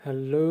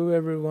Hello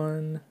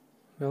everyone,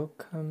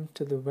 welcome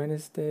to the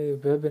Wednesday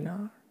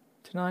webinar.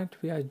 Tonight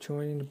we are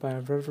joined by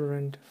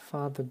Reverend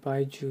Father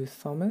Baiju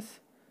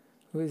Thomas,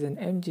 who is an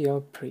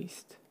MGL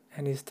priest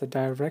and is the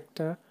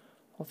director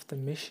of the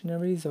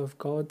Missionaries of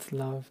God's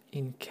Love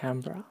in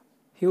Canberra.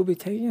 He will be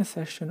taking a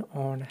session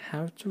on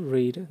how to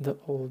read the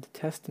Old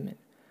Testament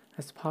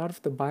as part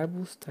of the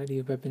Bible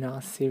study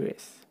webinar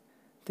series.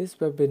 This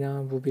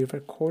webinar will be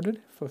recorded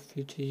for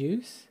future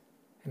use,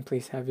 and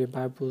please have your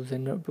Bibles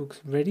and notebooks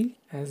ready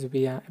as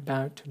we are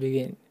about to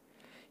begin.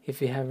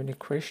 If you have any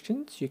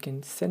questions, you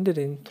can send it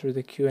in through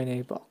the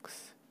Q&A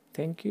box.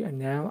 Thank you, and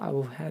now I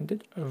will hand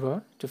it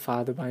over to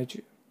Father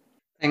Baiju.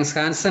 Thanks,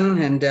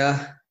 Hansen, and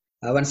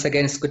once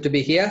again, it's good to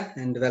be here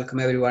and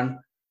welcome everyone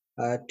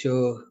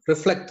to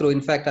reflect through.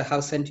 In fact, I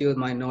have sent you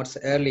my notes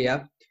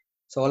earlier,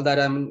 so all that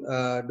I'm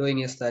doing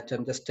is that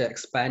I'm just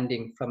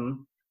expanding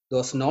from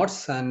those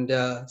notes, and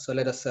so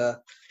let us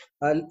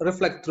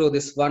reflect through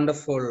this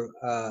wonderful,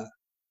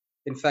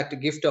 in fact,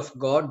 gift of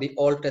God, the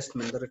Old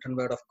Testament, the written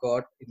word of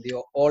God in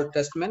the Old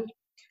Testament,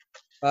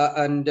 so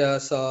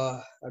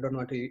I don't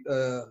want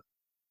to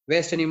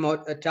waste any more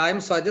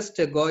time, so I just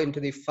go into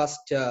the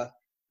first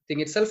thing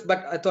itself.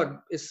 But I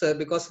thought it's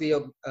because we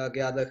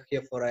gather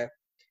here for a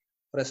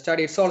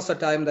study, it's also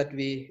time that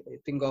we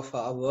think of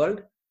our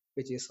world,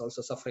 which is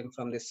also suffering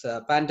from this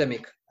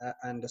pandemic.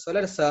 And so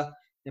let us, a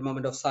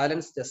moment of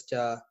silence, just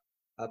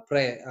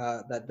pray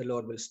that the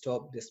Lord will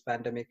stop this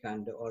pandemic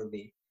and all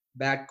the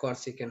bad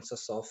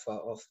consequences of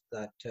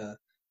that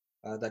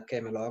that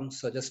came along.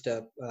 So just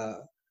a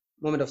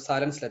moment of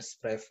silence. Let's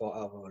pray for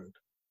our world.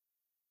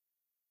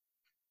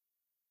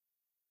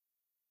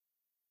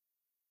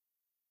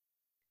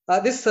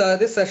 This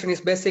session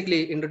is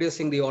basically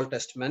introducing the Old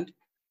Testament,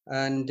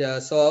 and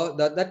so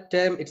that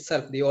term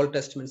itself, the Old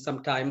Testament,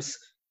 sometimes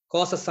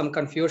causes some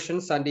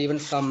confusions and even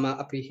some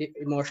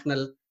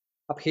emotional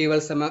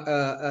upheavals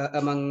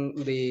among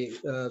the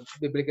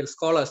biblical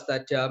scholars,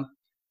 that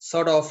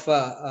sort of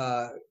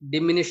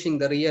diminishing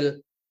the real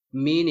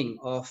meaning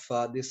of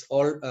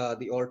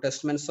the Old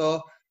Testament.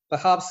 So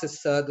perhaps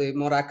it's the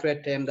more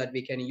accurate term that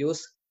we can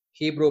use,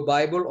 Hebrew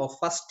Bible or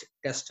First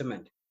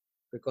Testament,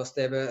 because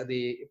they were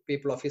the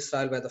people of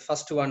Israel were the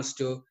first ones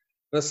to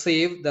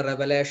receive the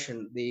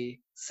revelation, the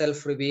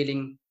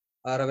self-revealing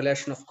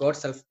revelation of God,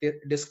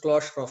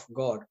 self-disclosure of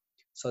God.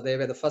 So they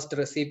were the first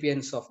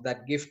recipients of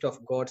that gift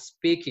of God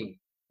speaking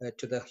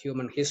to the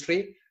human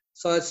history.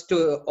 So it's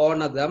to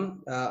honor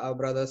them, our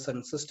brothers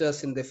and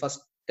sisters in the First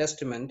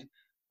Testament.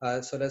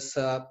 So let's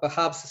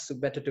perhaps it's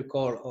better to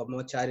call, or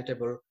more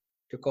charitable,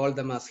 to call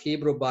them as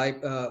Hebrew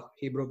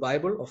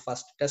Bible or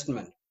First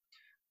Testament.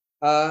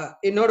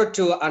 In order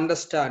to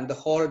understand the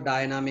whole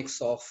dynamics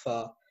of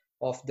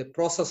the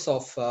process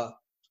of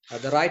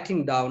the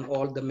writing down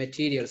all the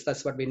materials,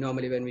 that's what we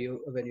normally, when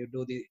you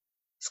do the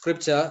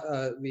scripture,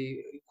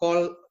 we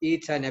call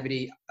each and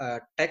every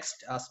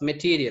text as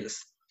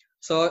materials.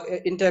 So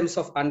in terms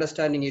of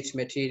understanding each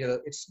material,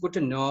 it's good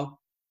to know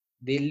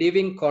the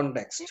living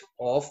context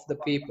of the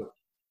people.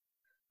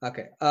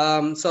 Okay,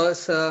 so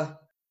it's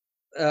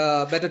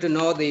better to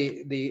know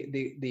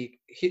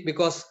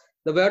because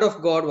the word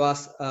of God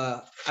was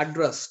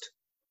addressed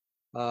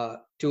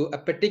to a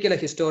particular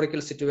historical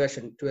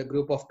situation, to a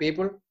group of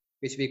people,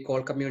 which we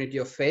call community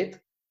of faith,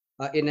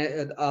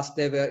 as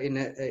they were in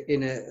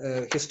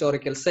a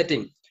historical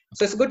setting.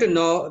 So it's good to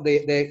know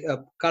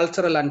the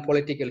cultural and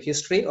political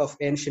history of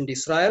ancient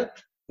Israel.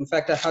 In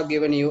fact, I have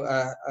given you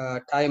a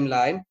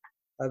timeline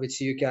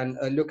which you can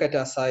look at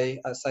as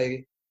I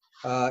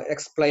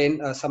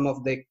explain some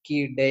of the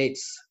key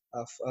dates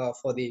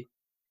for the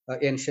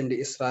ancient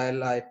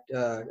Israelite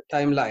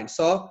timeline.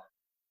 So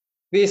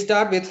we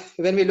start with,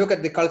 when we look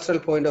at the cultural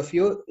point of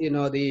view,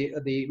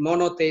 the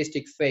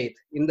monotheistic faith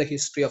in the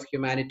history of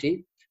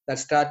humanity, that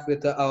starts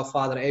with our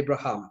father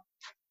Abraham,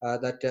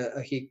 that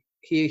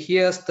he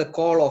hears the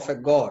call of a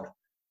God,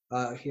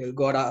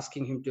 God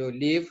asking him to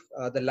leave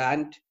the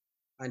land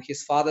and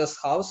his father's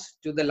house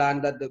to the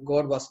land that the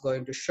God was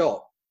going to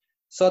show.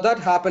 So that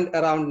happened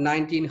around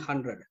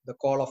 1900, the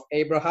call of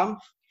Abraham.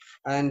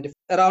 And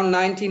around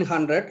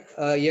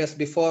 1900 years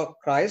before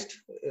Christ,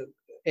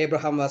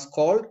 Abraham was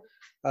called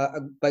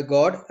by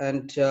God.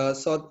 And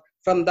so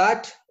from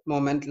that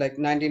moment, like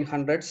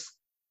 1900s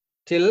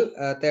till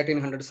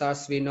 1300s,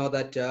 as we know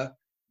that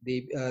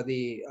the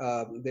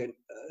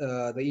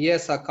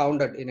years are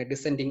counted in a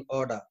descending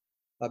order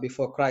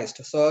before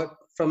Christ. So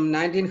from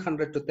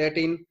 1900 to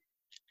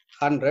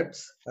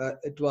 1300s,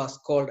 it was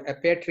called a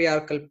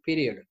patriarchal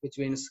period, which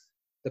means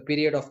the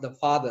period of the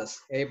fathers,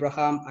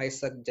 Abraham,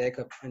 Isaac,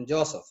 Jacob, and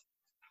Joseph.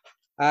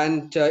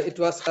 And it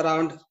was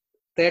around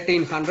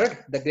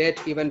 1300, the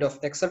great event of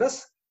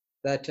Exodus,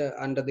 that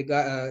under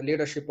the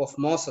leadership of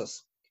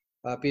Moses,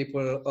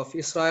 people of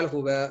Israel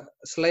who were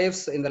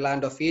slaves in the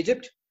land of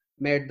Egypt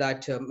made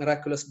that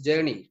miraculous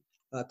journey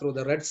through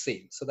the Red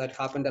Sea. So that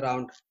happened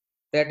around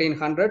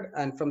 1300,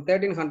 and from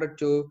 1300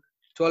 to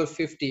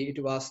 1250,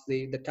 it was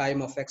the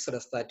time of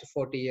Exodus, that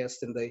 40 years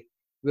in the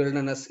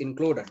wilderness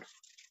included.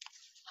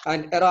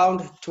 And around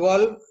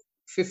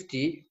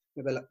 1250,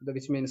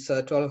 which means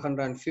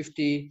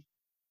 1250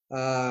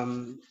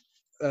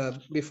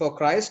 before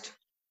Christ,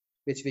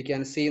 which we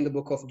can see in the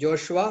book of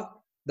Joshua,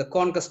 the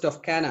conquest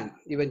of Canaan.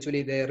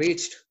 Eventually, they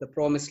reached the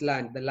promised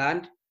land, the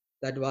land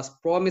that was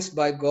promised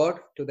by God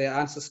to their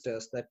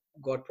ancestors, that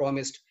God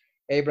promised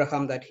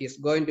Abraham that he is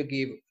going to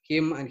give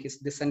him and his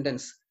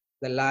descendants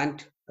the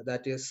land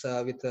that is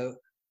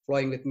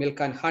flowing with milk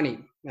and honey.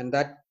 And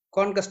that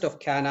conquest of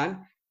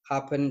Canaan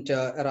happened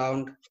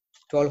around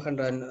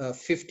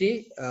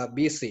 1250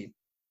 BC.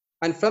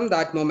 And from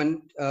that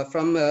moment,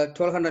 from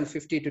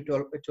 1250 to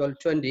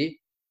 1220,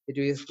 it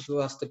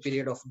was the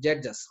period of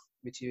Judges,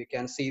 which you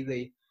can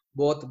see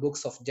both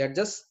books of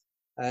Judges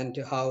and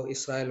how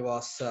Israel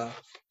was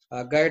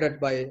guided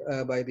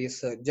by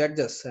these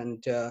judges,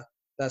 and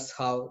that's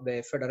how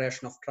the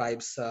federation of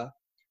tribes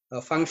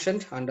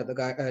functioned under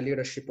the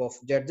leadership of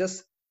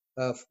judges.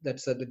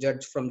 That's the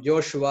judge from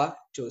Joshua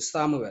to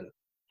Samuel.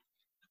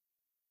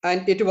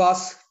 And it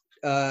was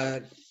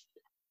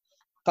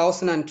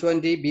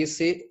 1020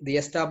 BC, the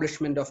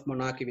establishment of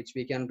monarchy, which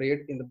we can read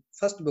in the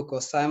first book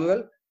of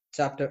Samuel,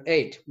 chapter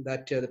 8,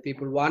 that the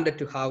people wanted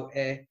to have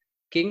a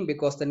king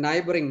because the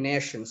neighboring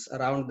nations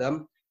around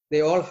them, they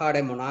all had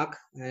a monarch,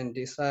 and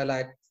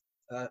Israelite,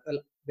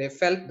 they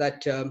felt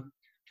that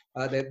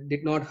they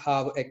did not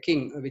have a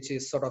king, which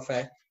is sort of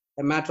a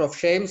matter of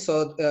shame.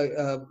 So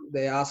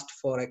they asked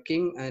for a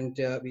king, and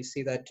we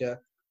see that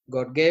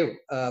God gave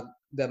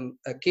them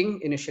a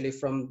king initially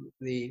from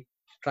the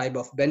tribe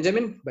of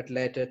Benjamin, but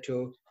later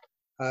to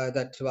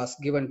that was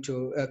given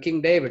to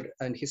King David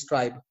and his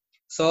tribe.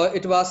 So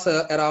it was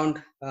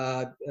around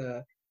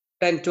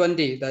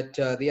 1020 that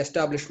the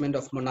establishment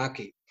of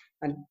monarchy.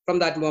 And from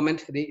that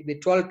moment, the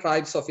 12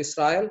 tribes of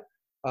Israel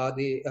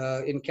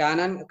in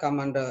Canaan come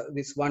under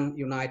this one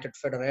united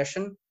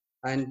federation,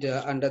 and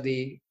under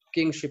the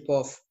kingship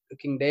of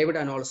King David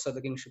and also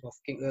the kingship of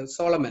King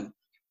Solomon.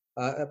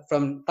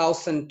 From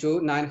 1000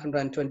 to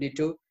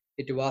 922,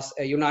 it was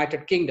a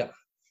united kingdom.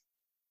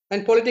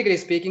 And politically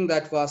speaking,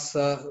 that was,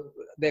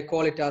 they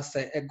call it as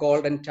a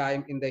golden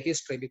time in the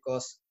history,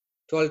 because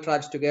 12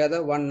 tribes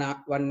together, one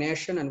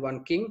nation and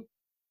one king.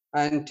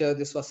 And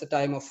this was a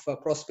time of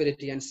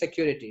prosperity and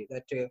security,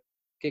 that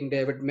King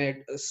David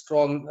made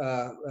strong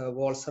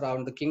walls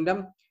around the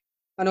kingdom.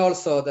 And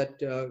also that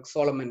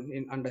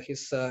Solomon, under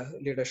his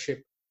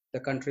leadership, the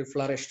country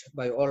flourished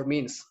by all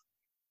means.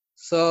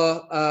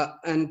 So,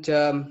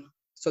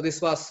 so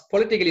this was,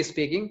 politically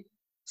speaking,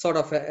 sort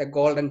of a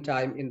golden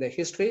time in the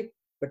history.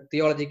 But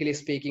theologically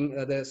speaking,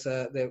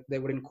 they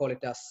wouldn't call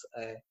it as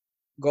a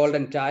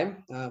golden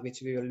time,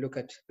 which we will look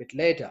at a bit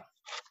later.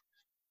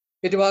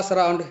 It was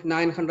around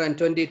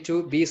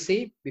 922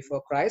 BC,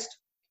 before Christ.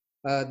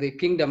 The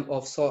kingdom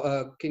of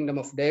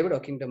David or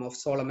kingdom of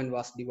Solomon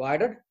was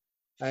divided,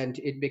 and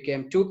it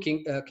became two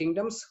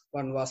kingdoms.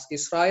 One was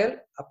Israel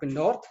up in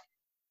north,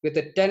 with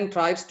the 10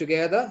 tribes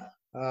together,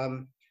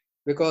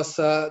 because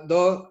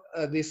though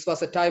this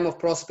was a time of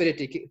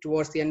prosperity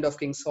towards the end of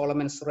King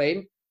Solomon's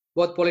reign,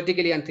 both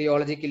politically and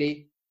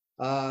theologically,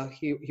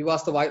 he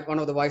was one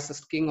of the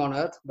wisest king on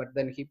earth, but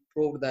then he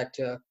proved that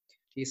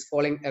he's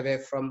falling away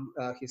from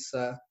his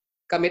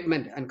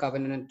commitment and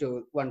covenant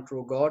to one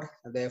true God.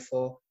 And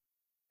therefore,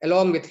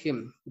 along with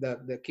him,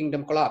 the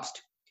kingdom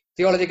collapsed.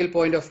 Theological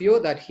point of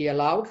view, that he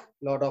allowed a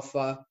lot of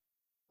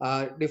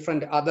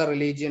different other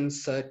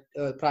religions,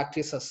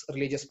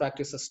 religious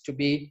practices to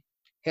be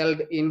held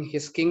in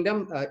his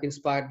kingdom,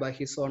 inspired by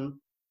his own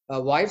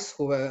wives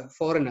who were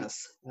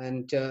foreigners.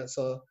 And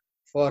so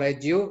for a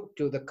Jew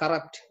to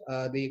corrupt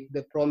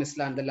the promised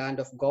land, the land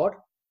of God,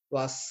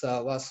 was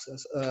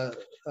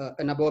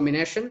an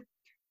abomination,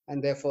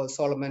 and therefore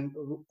Solomon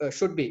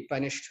should be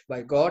punished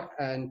by God.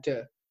 And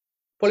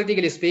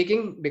politically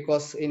speaking,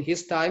 because in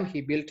his time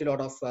he built a lot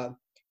of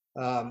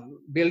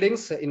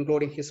buildings,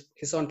 including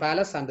his own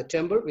palace and the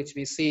temple, which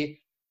we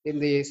see in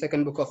the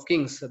second book of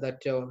Kings,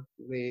 that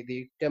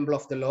the temple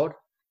of the Lord.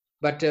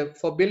 But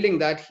for building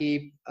that,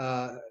 he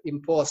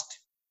imposed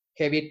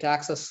heavy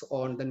taxes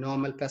on the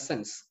normal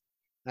peasants,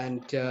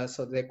 and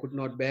so they could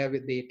not bear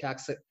with the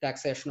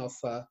taxation of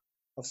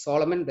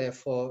Solomon.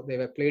 Therefore, they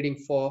were pleading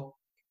to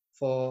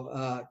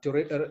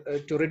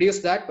reduce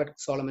that, but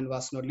Solomon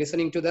was not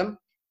listening to them,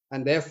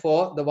 and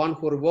therefore the one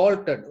who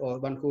revolted, or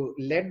one who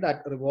led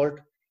that revolt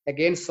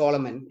against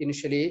Solomon,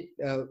 initially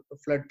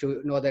fled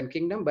to northern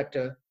kingdom, but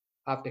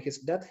after his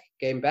death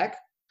came back,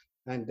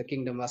 and the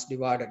kingdom was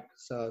divided.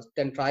 So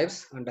 10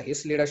 tribes under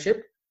his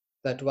leadership.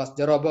 That was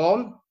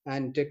Jeroboam,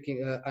 and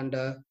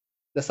under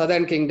the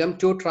southern kingdom,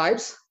 2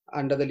 tribes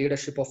under the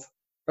leadership of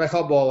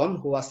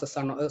Rehoboam, who was the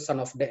son of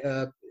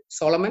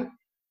Solomon.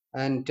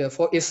 And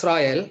for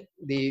Israel,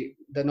 the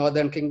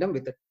northern kingdom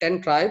with the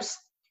 10 tribes,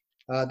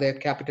 their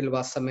capital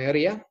was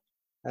Samaria.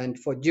 And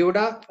for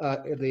Judah,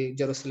 the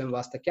Jerusalem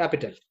was the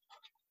capital.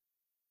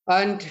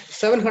 And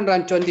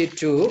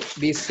 722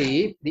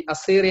 BC, the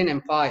Assyrian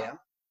Empire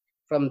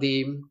from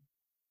the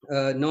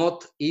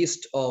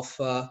northeast of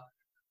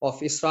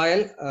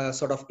Israel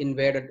sort of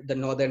invaded the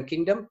northern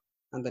kingdom,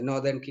 and the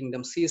northern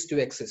kingdom ceased to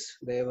exist.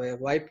 They were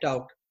wiped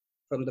out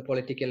from the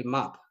political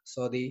map.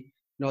 So the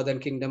northern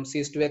kingdom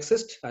ceased to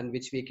exist, and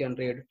which we can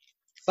read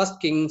 1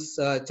 Kings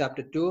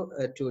chapter 2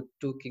 to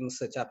 2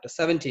 Kings chapter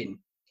 17.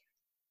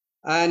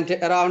 And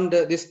around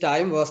this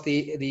time was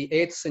the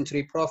 8th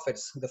century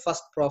prophets, the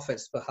first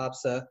prophets,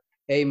 perhaps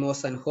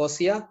Amos and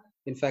Hosea.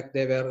 In fact,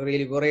 they were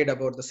really worried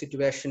about the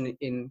situation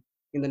in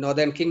the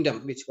northern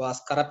kingdom, which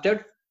was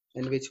corrupted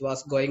and which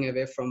was going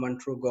away from one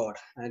true God.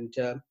 And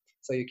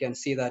so you can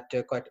see that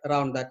quite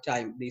around that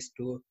time, these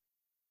two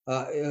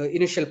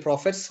initial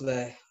prophets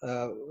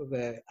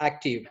were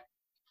active.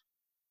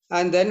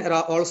 And then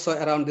also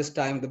around this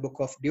time, the book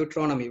of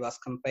Deuteronomy was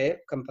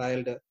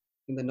compiled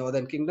in the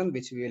northern kingdom,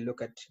 which we will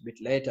look at a bit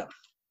later.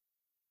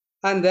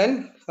 And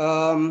then,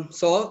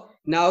 so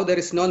now there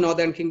is no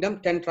northern kingdom.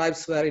 10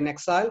 tribes were in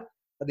exile.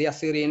 The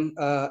Assyrian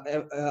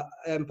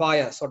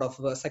empire sort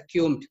of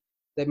succumbed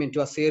them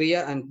into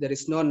Assyria, and there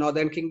is no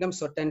northern kingdom,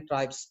 so 10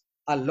 tribes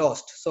are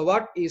lost. So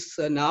what is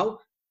now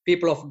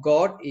people of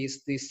God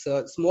is this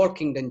small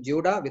kingdom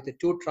Judah with the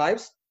 2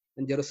 tribes,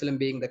 and Jerusalem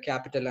being the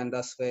capital, and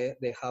thus where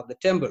they have the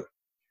temple.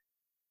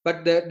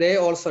 But they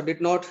also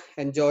did not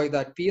enjoy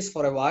that peace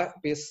for a while,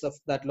 peace of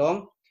that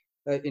long.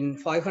 In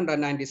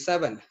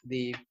 597,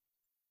 the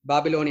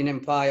Babylonian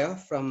Empire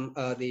from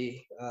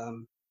the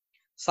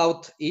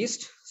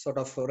southeast sort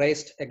of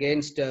raised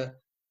against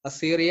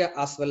Assyria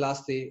as well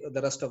as the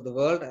rest of the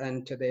world,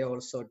 and they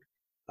also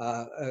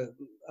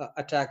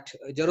attacked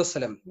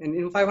Jerusalem. And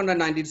in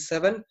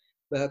 597,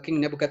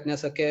 King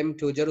Nebuchadnezzar came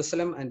to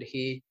Jerusalem, and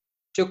he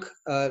took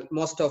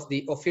most of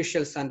the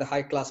officials and the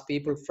high-class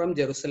people from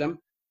Jerusalem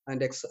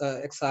and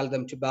exiled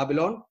them to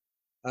Babylon,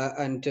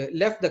 and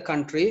left the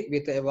country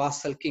with a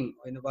vassal king,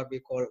 what we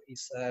call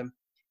is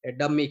a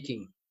dummy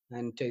king.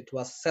 And it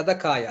was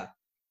Zedekiah,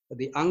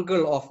 the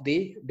uncle of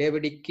the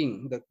Davidic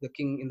king, the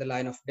king in the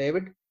line of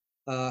David,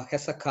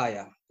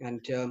 Hezekiah.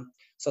 And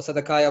so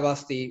Zedekiah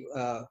was the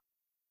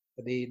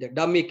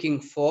dummy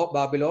king for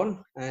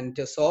Babylon. And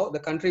so the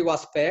country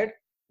was spared,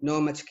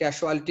 no much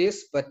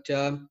casualties, but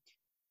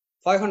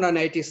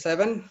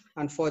 587,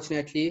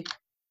 unfortunately,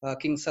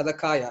 King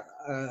Zedekiah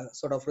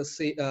sort of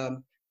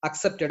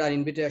accepted an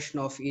invitation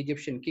of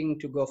Egyptian king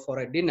to go for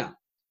a dinner.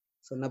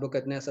 So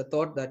Nebuchadnezzar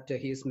thought that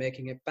he is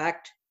making a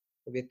pact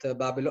with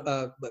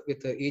Babylon,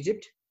 with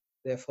Egypt.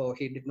 Therefore,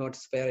 he did not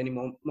spare any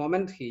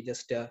moment. He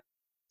just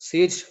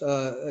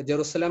sieged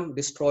Jerusalem,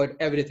 destroyed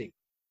everything,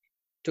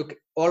 took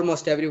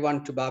almost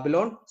everyone to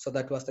Babylon. So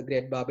that was the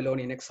great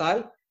Babylonian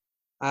exile,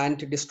 and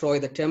to destroy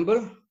the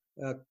temple,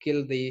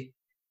 kill the,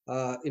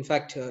 in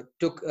fact,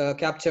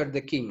 captured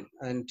the king.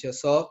 And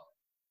so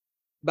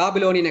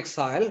Babylonian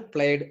exile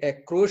played a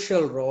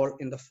crucial role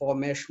in the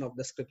formation of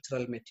the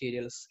scriptural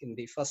materials in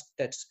the First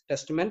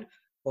Testament,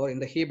 or in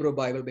the Hebrew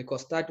Bible,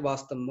 because that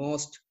was the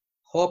most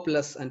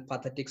hopeless and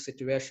pathetic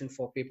situation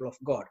for people of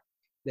God.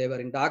 They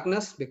were in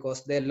darkness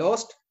because they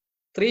lost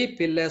 3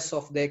 pillars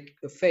of their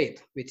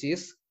faith, which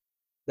is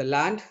the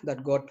land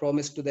that God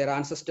promised to their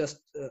ancestors,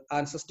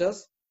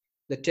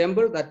 the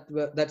temple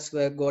that's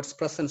where God's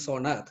presence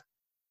on earth.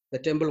 The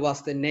temple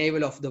was the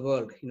navel of the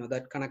world,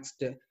 that connects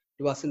to, it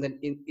was in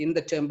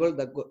the temple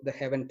that the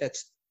heaven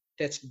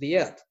touched the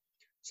earth.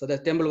 So the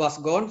temple was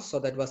gone. So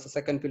that was the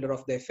second pillar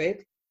of their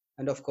faith.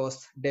 And of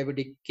course,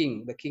 Davidic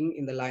king, the king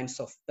in the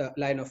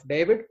line of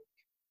David,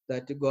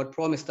 that God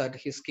promised that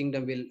his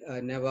kingdom will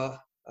never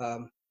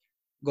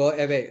go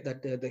away,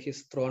 that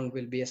his throne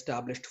will be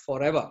established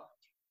forever.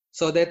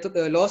 So they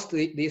lost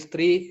these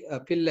 3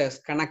 pillars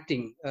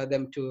connecting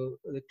them to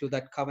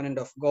that covenant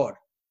of God.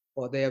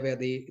 Or they were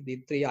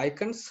the 3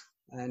 icons.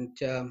 And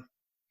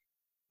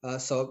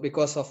so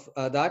because of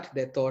that,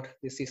 they thought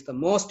this is the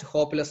most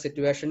hopeless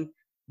situation.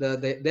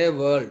 Their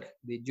world,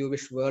 the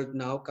Jewish world,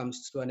 now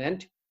comes to an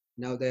end.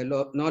 Now they're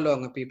no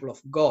longer people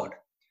of God.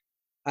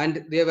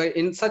 And they were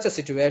in such a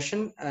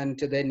situation, and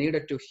they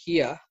needed to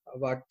hear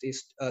what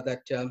is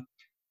that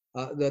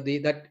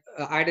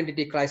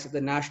identity crisis, the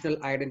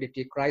national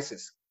identity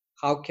crisis.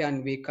 How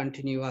can we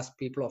continue as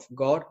people of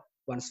God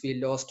once we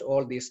lost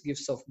all these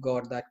gifts of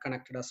God that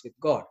connected us with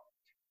God?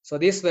 So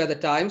these were the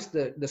times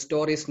the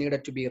stories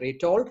needed to be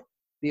retold.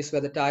 These were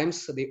the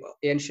times the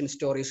ancient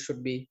stories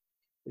should be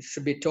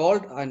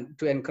told, and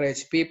to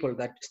encourage people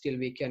that still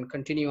we can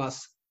continue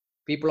as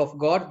people of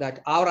God, that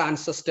our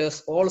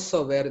ancestors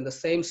also were in the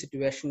same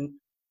situation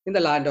in the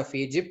land of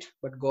Egypt,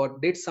 but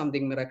God did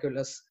something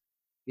miraculous.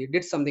 He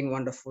did something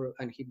wonderful,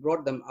 and he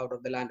brought them out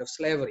of the land of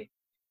slavery.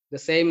 The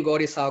same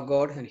God is our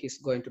God, and he's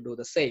going to do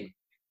the same.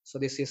 So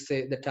this is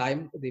the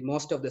time the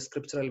most of the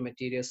scriptural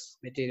materials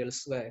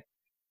were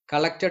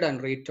collected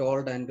and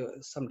retold, and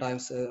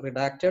sometimes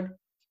redacted.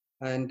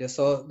 And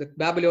so the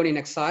Babylonian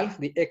exile,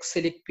 the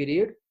exilic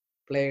period,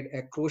 played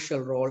a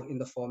crucial role in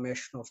the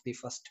formation of the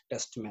First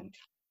Testament.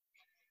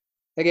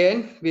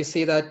 Again, we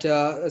see that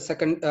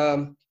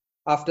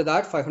after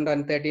that,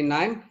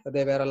 539,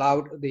 they were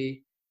allowed,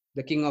 the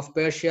king of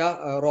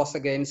Persia rose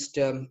against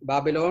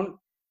Babylon,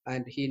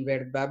 and he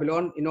invaded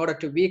Babylon. In order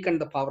to weaken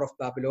the power of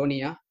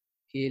Babylonia,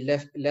 he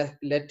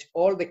let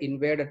all the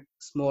invaded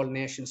small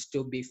nations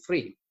to be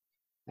free.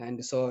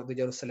 And so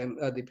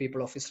the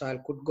people of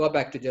Israel could go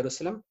back to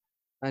Jerusalem.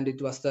 and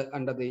it was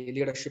under the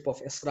leadership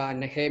of Ezra and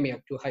Nehemiah,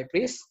 two high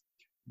priests.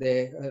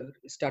 They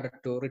started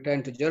to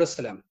return to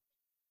Jerusalem.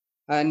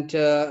 And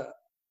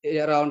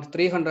around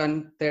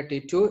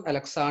 332,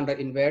 Alexander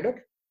invaded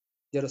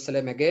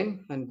Jerusalem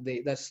again, and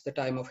that's the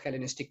time of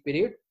Hellenistic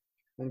period.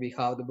 And we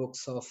have the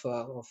books of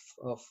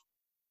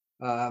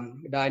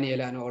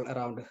Daniel and all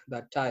around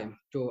that time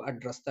to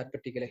address that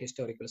particular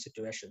historical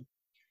situation.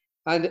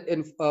 And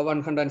in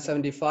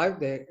 175,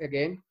 they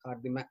again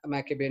had the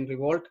Maccabean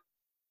revolt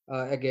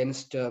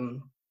against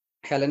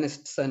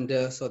Hellenists,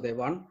 and so they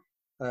won.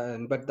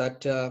 But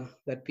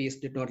that peace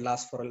did not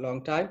last for a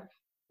long time.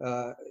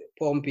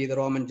 Pompey, the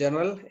Roman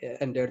general,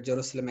 entered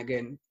Jerusalem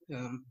again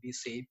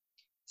BC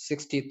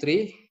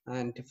 63,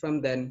 and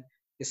from then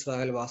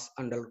Israel was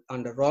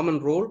under Roman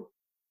rule,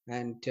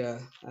 and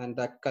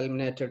that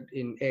culminated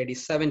in AD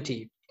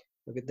 70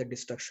 with the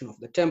destruction of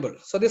the temple.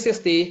 So this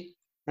is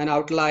an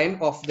outline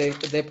of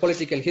the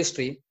political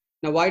history.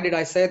 Now, why did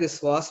I say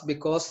this? Was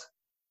because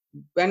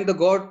when the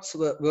God's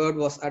word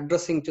was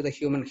addressing to the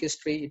human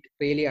history, it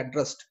really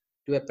addressed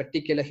to a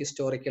particular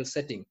historical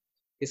setting.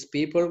 His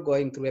people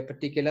going through a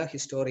particular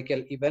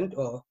historical event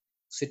or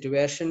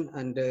situation,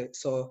 and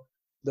so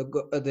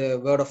the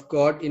word of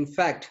God, in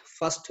fact,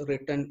 first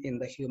written in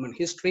the human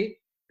history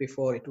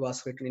before it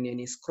was written in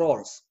any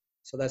scrolls.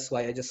 So that's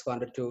why I just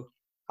wanted to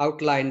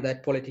outline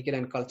that political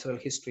and cultural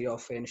history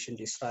of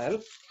ancient Israel.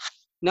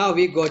 Now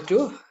we go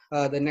to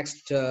the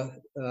next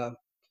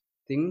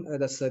thing.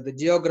 That's the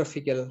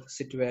geographical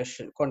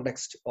situation,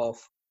 context of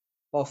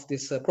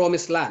this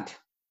promised land.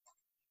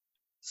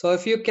 So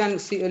if you can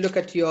see, look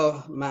at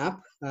your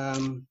map.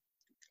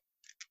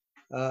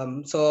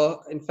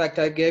 So in fact,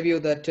 I gave you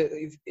that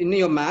in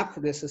your map,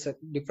 this is a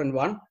different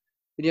one.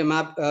 In your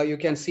map, you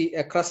can see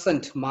a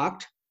crescent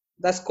marked.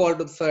 That's called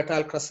the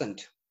Fertile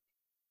Crescent.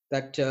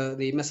 That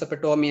the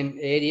Mesopotamian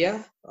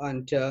area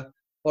and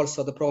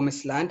also the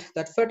Promised Land.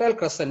 That Fertile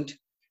Crescent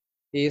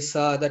is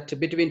that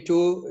between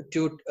two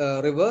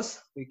rivers.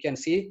 You can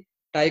see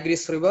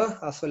Tigris River,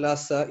 as well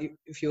as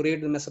if you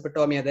read the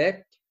Mesopotamia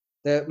there,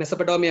 the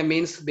Mesopotamia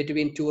means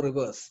between two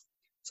rivers.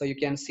 So you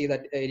can see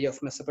that area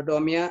of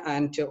Mesopotamia,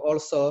 and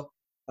also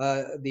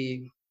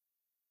the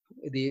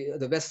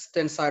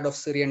western side of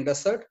Syrian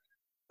desert,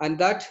 and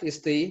that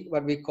is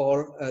what we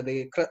call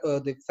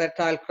the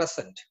Fertile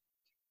Crescent,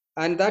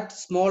 and that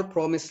small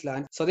promised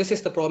land. So this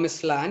is the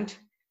promised land,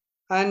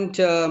 and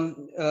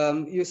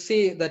you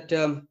see that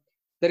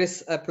there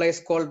is a place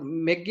called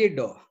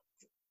Megiddo.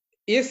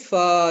 If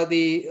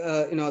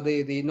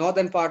the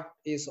northern part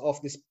is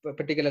of this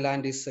particular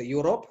land is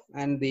Europe,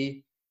 and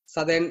the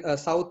southern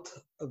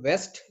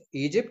southwest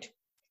Egypt,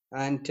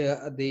 and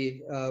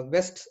the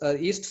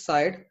east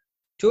side,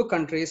 two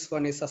countries,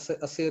 one is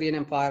Assyrian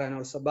Empire and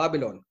also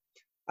Babylon.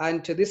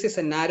 And this is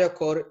a narrow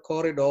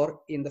corridor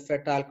in the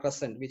Fertile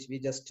Crescent, which we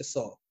just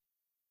saw.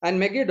 And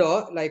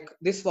Megiddo, like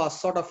this was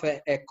sort of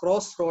a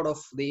crossroad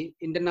of the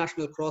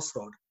international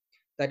crossroad,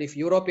 that if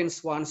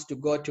Europeans wants to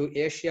go to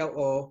Asia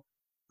or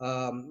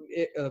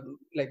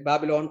like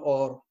Babylon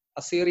or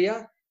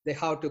Assyria, they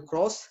have to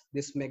cross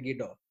this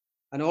Megiddo.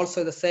 And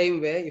also the same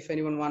way, if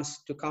anyone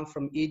wants to come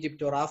from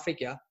Egypt or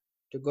Africa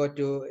to go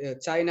to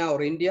China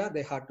or India,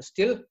 they have to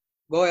still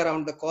go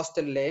around the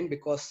coastal lane,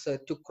 because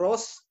to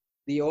cross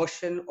the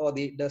ocean or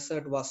the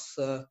desert was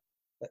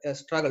a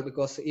struggle,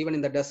 because even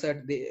in the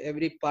desert,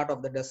 every part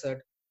of the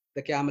desert,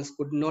 the camels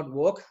could not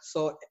walk.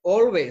 So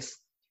always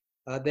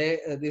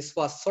this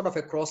was sort of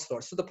a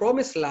crossroads. So the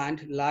promised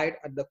land lied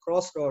at the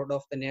crossroad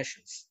of the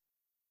nations.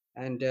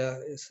 And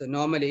so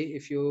normally,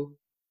 if you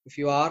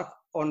are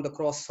on the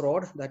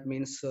crossroad, that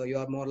means you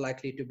are more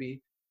likely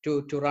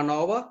to run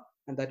over.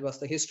 And that was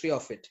the history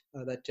of it.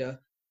 That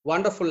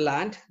wonderful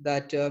land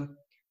that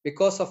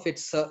because of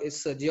its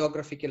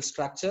geographical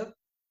structure,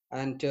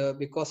 and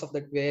because of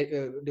the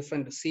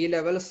different sea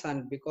levels,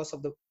 and because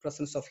of the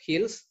presence of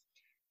hills,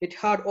 it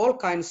had all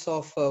kinds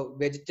of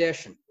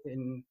vegetation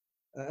in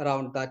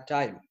around that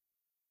time.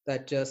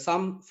 That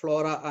some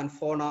flora and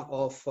fauna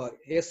of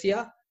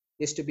Asia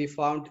is to be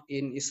found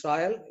in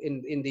Israel,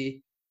 in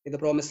the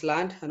Promised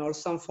Land, and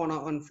also some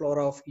fauna and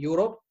flora of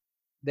Europe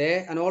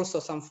there, and also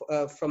some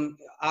from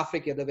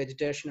Africa, the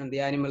vegetation and the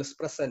animals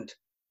present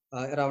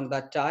around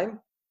that time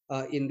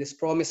in this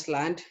Promised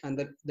Land, and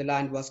the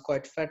land was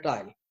quite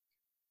fertile.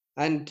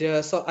 And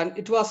and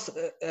it was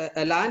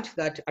a land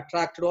that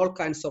attracted all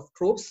kinds of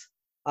troops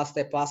as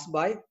they passed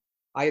by,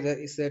 either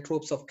is the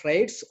troops of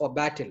trades or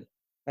battle.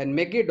 And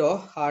Megiddo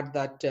had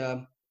that,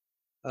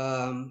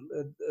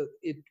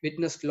 it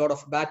witnessed a lot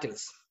of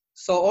battles.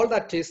 So all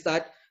that is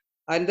that,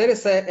 and there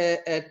is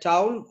a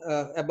town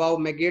above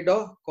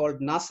Megiddo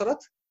called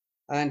Nazareth,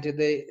 and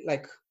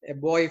like a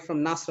boy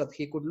from Nazareth,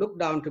 he could look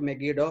down to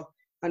Megiddo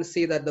and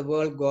see that the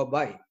world go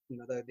by.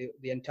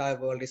 The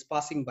entire world is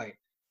passing by.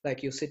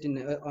 Like you sit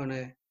on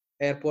an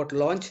airport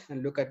lounge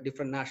and look at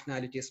different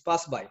nationalities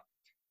pass by.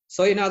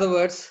 So in other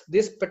words,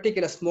 this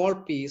particular small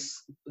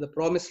piece, the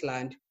Promised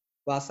Land,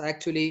 was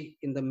actually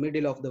in the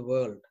middle of the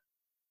world,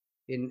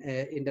 in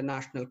an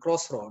international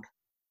crossroad.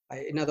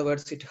 In other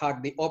words, it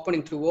had the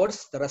opening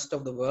towards the rest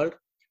of the world,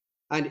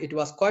 and it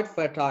was quite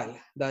fertile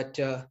that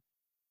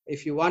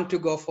if you want to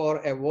go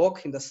for a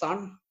walk in the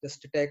sun,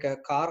 just to take a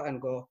car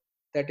and go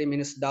 30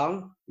 minutes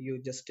down,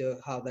 you just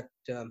have that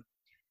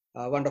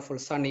wonderful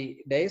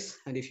sunny days.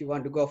 And if you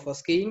want to go for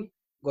skiing,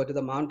 go to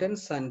the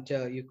mountains, and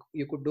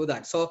you could do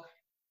that. So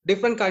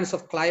different kinds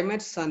of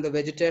climates and the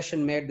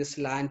vegetation made this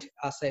land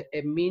as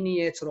a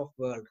miniature of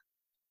world.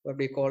 What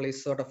we call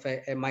is sort of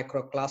a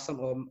microcosm,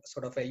 or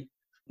sort of a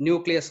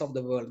nucleus of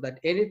the world, that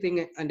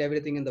anything and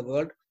everything in the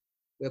world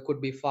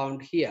could be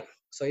found here.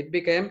 So it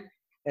became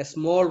a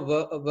small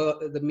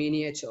the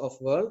miniature of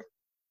world,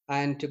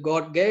 and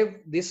God gave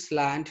this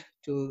land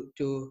to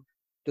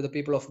the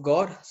people of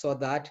God, so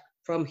that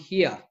from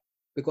here,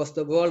 because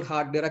the world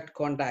had direct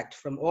contact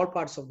from all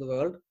parts of the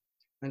world,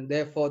 and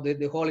therefore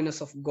the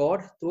holiness of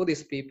God through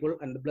these people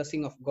and the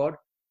blessing of God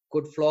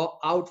could flow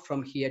out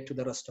from here to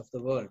the rest of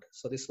the world.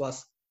 So this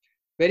was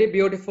very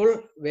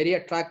beautiful, very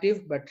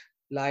attractive, but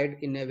lied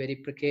in a very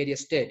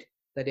precarious state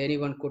that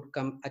anyone could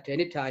come at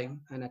any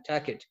time and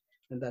attack it.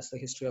 And that's the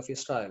history of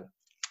Israel.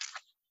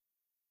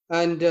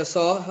 And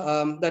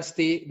so that's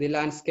the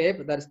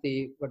landscape. That's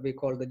the what we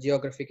call the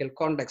geographical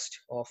context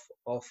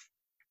of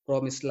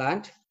promised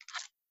land.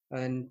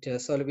 And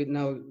so we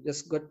now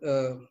just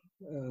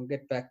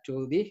get back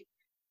to the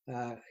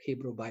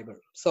Hebrew Bible.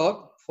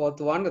 So fourth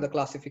one, the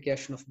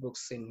classification of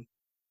books in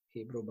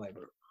Hebrew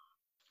Bible.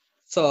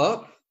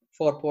 So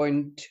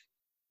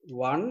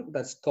 4.1,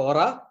 that's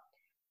Torah.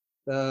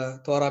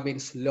 Torah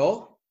means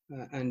law,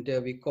 and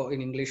we call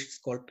in English it's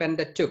called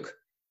Pentateuch.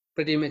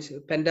 Pretty much,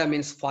 Penta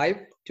means 5,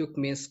 Tuk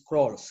means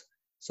scrolls.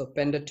 So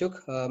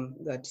Pentateuch,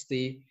 that's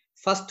the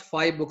first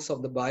 5 books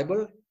of the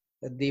Bible,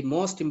 the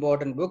most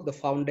important book, the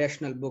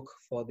foundational book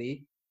for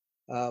the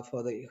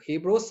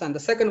Hebrews. And the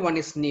second one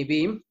is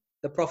Nevi'im,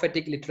 the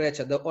prophetic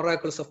literature, the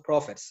oracles of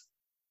prophets.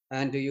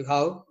 And you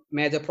have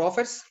major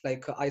prophets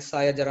like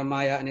Isaiah,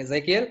 Jeremiah, and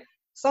Ezekiel.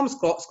 Some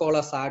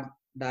scholars add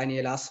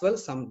Daniel as well,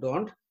 some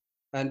don't.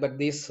 But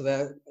these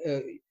were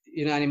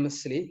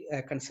unanimously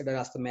considered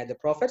as the major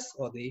prophets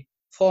or the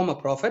former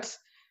prophets,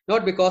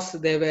 not because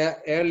they were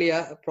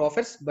earlier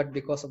prophets, but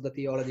because of the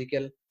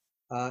theological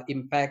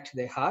impact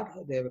they had.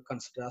 They were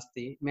considered as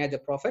the major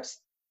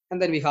prophets.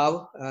 And then we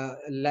have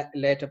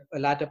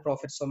latter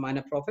prophets or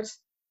minor prophets,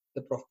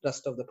 the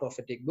rest of the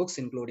prophetic books,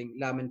 including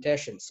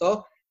Lamentations.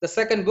 So the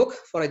second book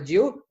for a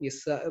Jew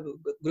is a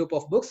group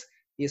of books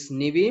is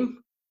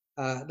Nevi'im.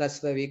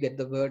 That's where we get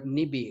the word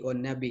Nibi or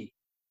Nabi.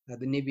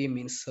 The Nibi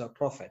means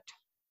prophet.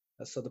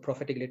 So the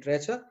prophetic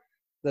literature.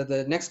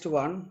 The next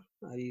one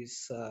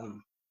is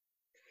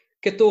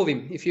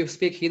Ketuvim. If you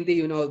speak Hindi,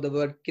 you know the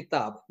word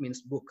Kitab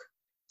means book.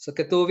 So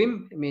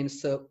Ketuvim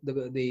means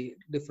the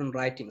different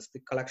writings, the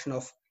collection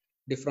of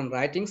different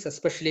writings,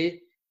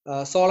 especially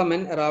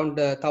Solomon around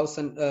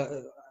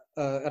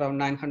around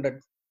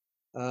 900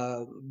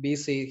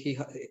 BC. He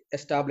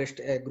established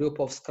a group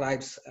of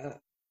scribes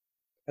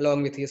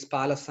along with his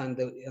palace and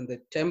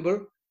the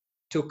temple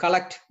to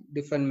collect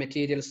different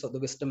materials of the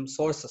wisdom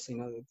sources,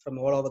 from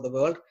all over the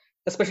world,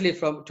 especially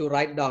to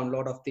write down a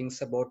lot of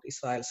things about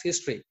Israel's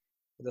history.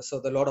 So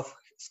the lot of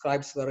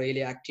scribes were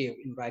really active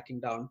in writing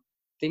down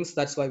things.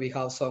 That's why we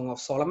have Song of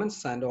Solomon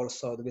and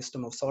also the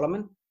Wisdom of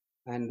Solomon,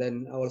 and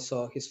then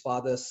also his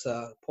father's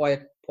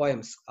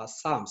poems as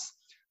Psalms.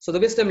 So the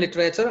wisdom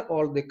literature,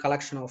 all the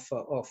collection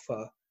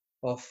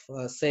of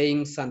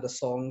sayings and the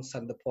songs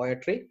and the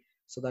poetry,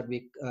 so that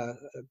we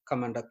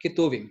come under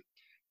Ketuvim.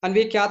 And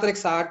we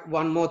Catholics add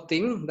one more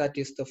thing, that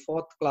is the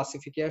fourth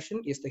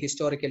classification, is the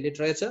historical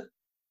literature.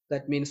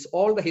 That means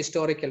all the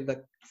historical,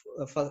 the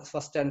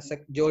first and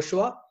second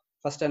Joshua,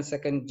 first and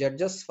second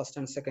Judges, first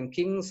and second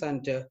Kings,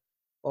 and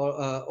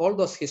all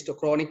those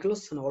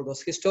chronicles and all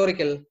those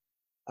historical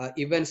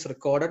events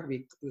recorded,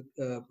 we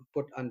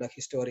put under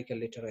historical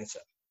literature.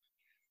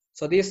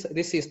 So this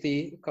is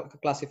the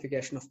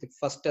classification of the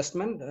First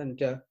Testament,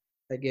 and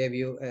I gave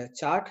you a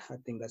chart. I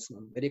think that's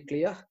not very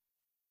clear.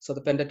 So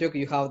the Pentateuch,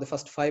 you have the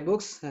first 5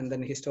 books and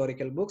then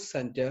historical books,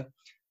 and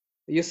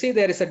you see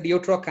there is a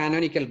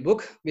deuterocanonical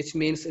book, which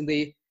means in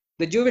the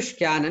Jewish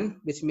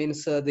canon, which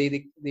means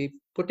the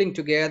putting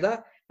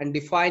together and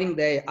defining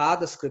the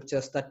other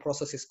scriptures. That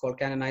process is called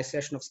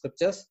canonization of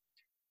scriptures,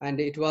 and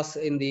it was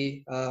in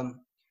the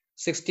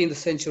 16th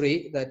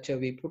century that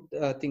we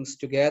put things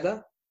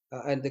together,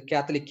 and the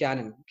Catholic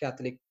canon,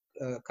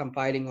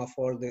 compiling of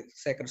all the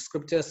sacred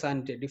scriptures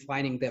and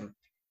defining them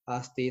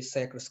as the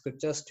sacred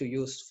scriptures to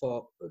use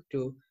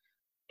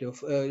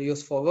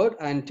use forward.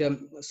 And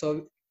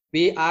so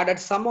we added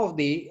some of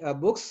the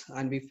books,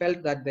 and we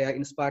felt that they are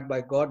inspired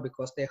by God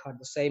because they had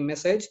the same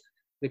message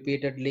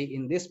repeatedly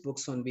in these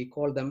books, and we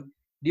call them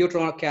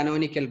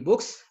deuterocanonical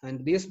books.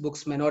 And these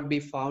books may not be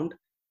found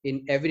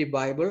in every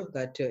Bible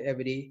that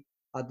every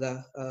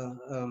other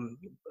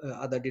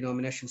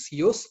denominations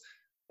use,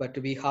 but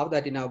we have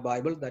that in our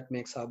Bible. That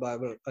makes our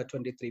Bible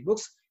 23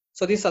 books.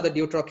 So these are the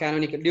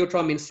deuterocanonical.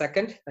 Deutero means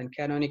second, and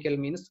canonical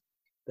means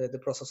the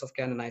process of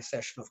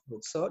canonization of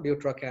books. So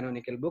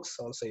deuterocanonical books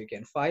also you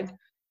can find,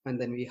 and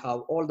then we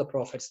have all the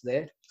prophets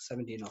there,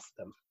 17 of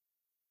them.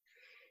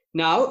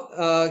 Now,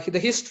 the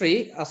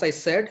history, as I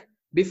said,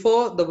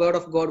 before the word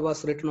of God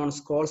was written on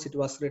scrolls, it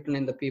was written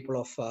in the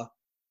people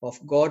of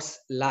God's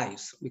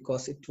lives,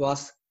 because it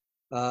was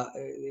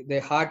they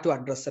had to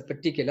address a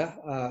particular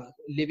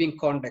living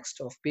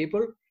context of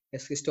people, a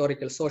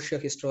historical,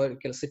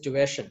 socio-historical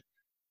situation.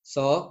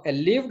 So, a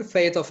lived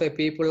faith of a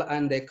people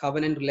and their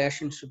covenant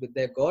relationship with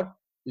their God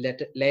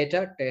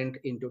later turned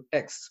into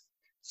text.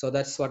 So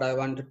that's what I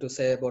wanted to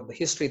say about the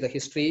history. The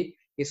history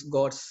is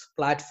God's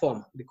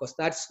platform, because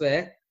that's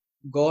where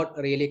God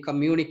really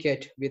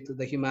communicate with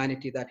the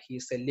humanity that he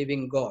is a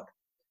living God,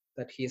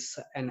 that he is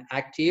an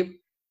active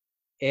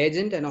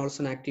agent and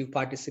also an active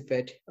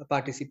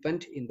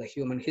participant in the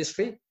human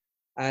history.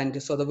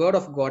 And so the word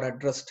of God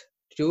addressed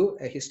to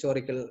a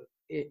historical,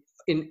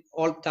 in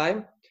all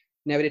time,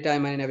 in every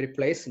time and in every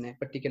place, in a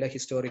particular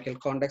historical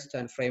context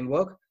and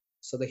framework.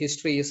 So the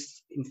history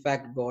is in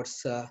fact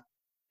God's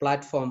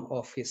platform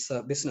of his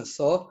business.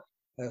 So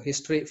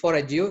history for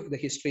a Jew, the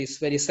history is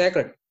very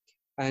sacred.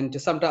 And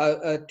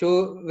sometimes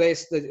two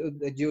ways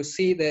the Jews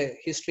see the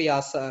history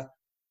as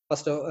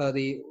first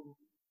the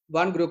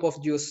one group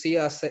of Jews see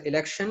as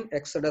election,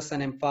 exodus,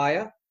 and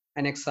empire,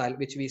 and exile,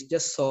 which we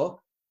just saw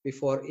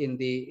before in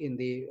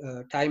the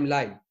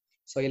timeline.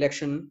 So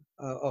election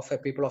of a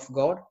people of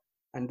God,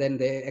 and then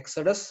the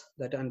exodus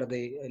that under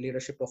the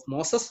leadership of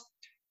Moses,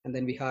 and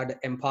then we had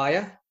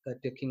empire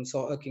that King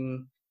Saul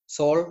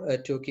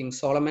to King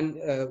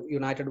Solomon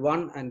united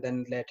one, and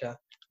then later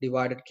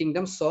divided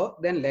kingdoms. So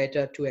then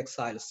later two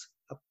exiles,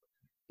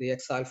 the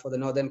exile for the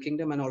northern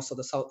kingdom and also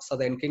the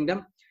southern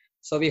kingdom.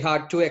 So we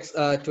had two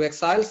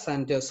exiles,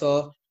 and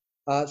so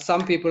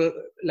some people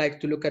like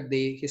to look at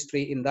the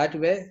history in that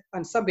way,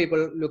 and some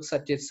people looks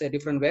at it a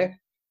different way: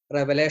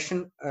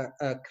 revelation,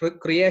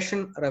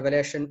 creation,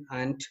 revelation,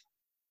 and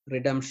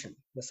redemption,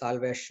 the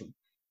salvation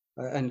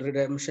and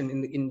redemption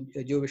in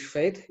Jewish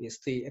faith is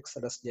the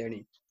Exodus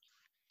journey.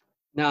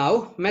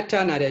 Now,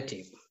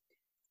 meta-narrative.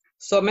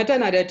 So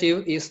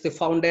meta-narrative is the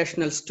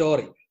foundational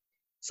story.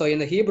 So in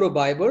the Hebrew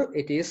Bible,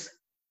 it is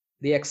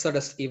the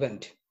Exodus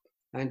event.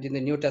 And in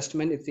the New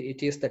Testament,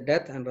 it is the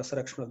death and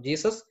resurrection of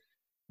Jesus,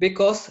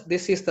 because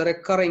this is the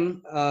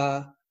recurring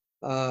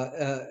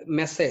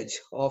message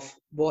of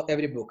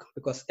every book,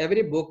 because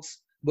every book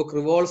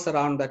revolves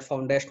around that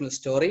foundational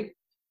story.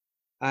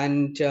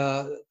 And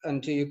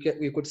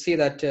you could see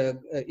that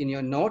in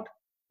your note,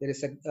 there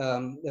is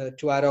a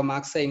two arrow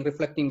mark saying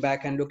reflecting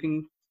back and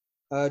looking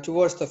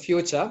towards the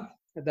future.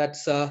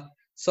 That's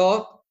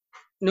so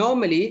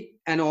normally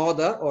an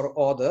author or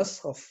authors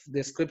of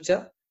the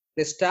scripture,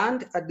 they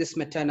stand at this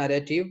meta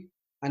narrative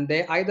and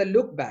they either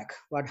look back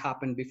what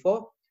happened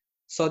before,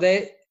 so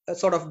they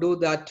sort of do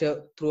that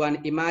through an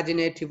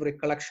imaginative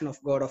recollection of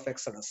God of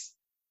Exodus.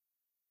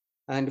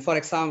 And for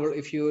example,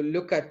 if you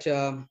look at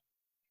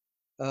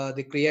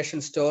the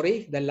creation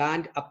story, the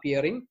land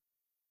appearing,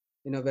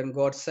 when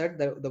God said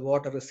the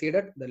water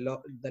receded,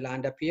 the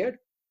land appeared.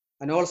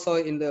 And also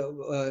in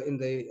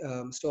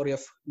the story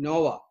of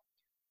Noah,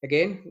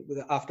 again,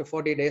 after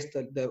 40 days,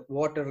 the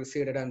water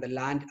receded and the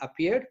land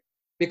appeared,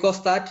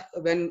 because that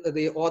when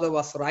the author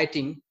was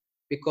writing,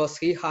 because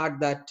he had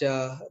that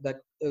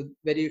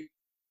very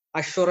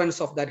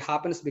assurance of that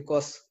happens,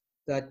 because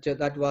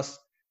that was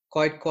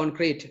quite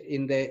concrete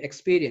in the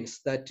experience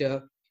that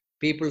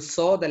people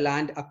saw the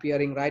land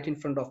appearing right in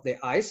front of their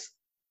eyes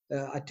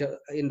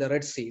in the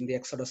Red Sea, in the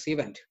Exodus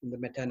event, in the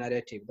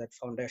meta-narrative, that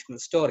foundational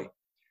story.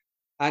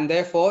 And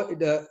therefore,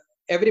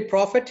 every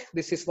prophet,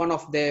 this is one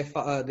of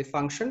the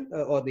function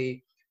or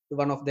the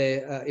one of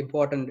the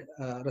important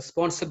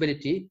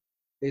responsibility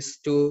is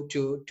to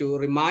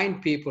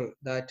remind people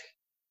that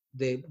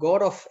the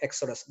God of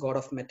Exodus, God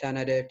of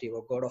meta-narrative,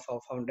 or God of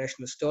our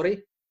foundational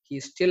story, he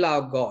is still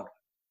our God.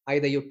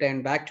 Either you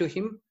turn back to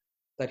him,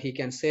 that he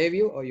can save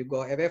you, or you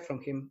go away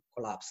from him,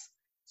 collapse.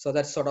 So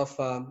that's sort of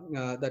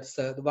that's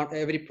the one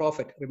every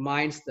prophet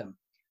reminds them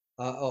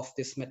of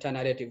this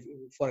meta-narrative.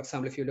 For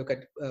example, if you look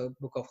at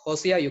book of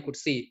Hosea, you could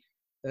see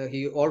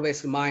he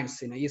always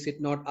reminds, is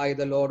it not I,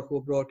 the Lord,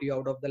 who brought you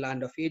out of the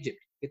land of Egypt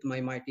with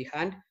my mighty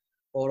hand,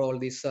 or all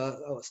these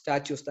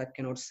statues that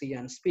cannot see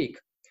and speak.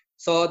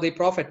 So the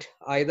prophet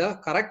either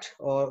correct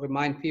or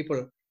remind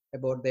people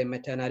about the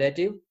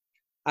meta-narrative.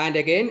 And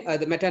again,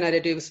 the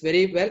meta-narrative is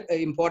very well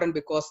important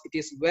because it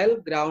is well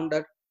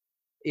grounded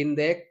in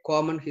their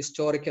common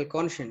historical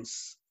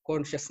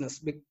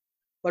consciousness.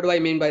 What do I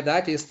mean by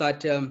that is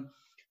that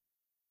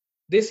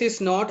this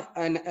is not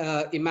an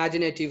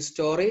imaginative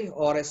story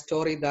or a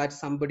story that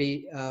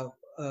somebody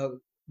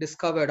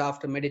discovered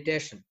after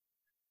meditation.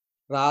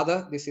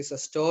 Rather, this is a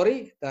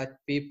story that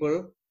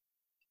people,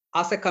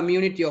 as a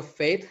community of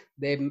faith,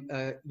 they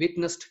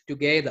witnessed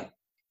together.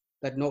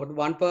 That not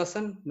one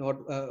person, not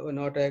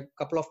a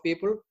couple of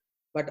people,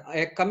 but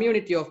a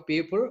community of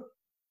people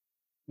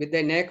with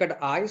their naked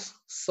eyes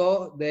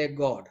saw their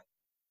God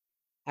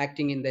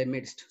acting in their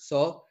midst.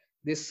 So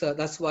this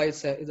that's why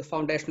it's a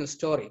foundational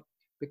story,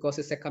 because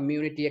it's a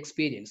community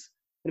experience.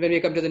 And when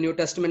we come to the New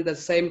Testament, the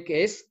same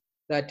case,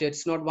 that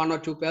it's not one or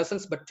two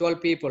persons, but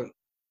 12 people.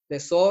 They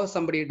saw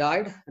somebody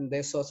died and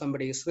they saw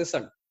somebody is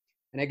risen.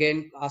 And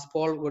again, as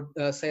Paul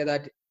would say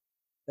that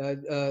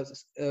a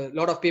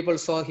lot of people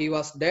saw he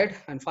was dead,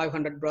 and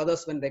 500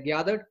 brothers, when they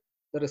gathered,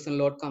 the risen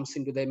Lord comes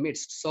into their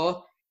midst.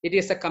 So it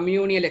is a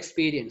communal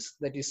experience.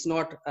 That is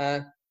not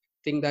a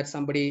thing that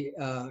somebody,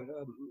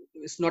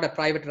 it's not a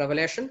private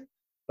revelation,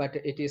 but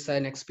it is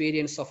an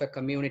experience of a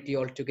community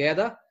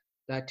altogether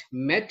that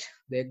met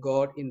their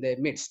God in their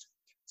midst.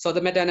 So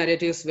the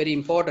meta-narrative is very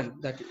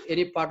important, that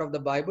any part of the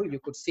Bible, you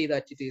could see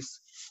that it is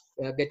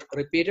get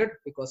repeated,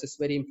 because it's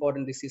very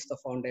important. This is the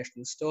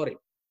foundational story.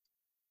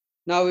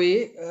 Now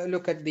we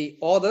look at the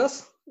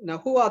authors. Now,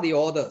 who are the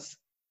authors?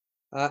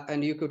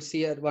 And you could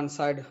see at one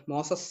side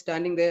Moses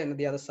standing there, and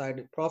the other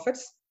side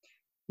prophets.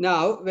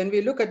 Now, when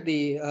we look at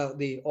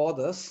the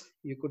authors,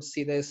 you could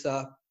see there's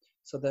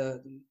so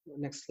the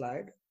next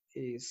slide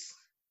is,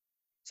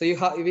 so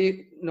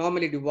we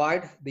normally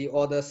divide the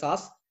authors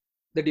as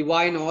the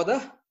divine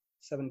author,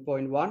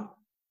 7.1,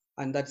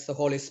 and that's the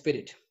Holy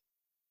Spirit.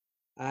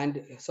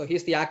 And so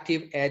he's the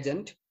active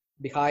agent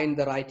behind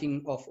the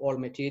writing of all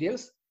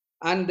materials.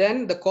 And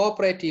then the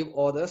cooperative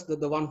authors,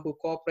 the one who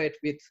cooperate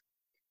with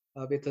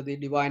the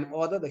divine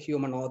author, the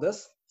human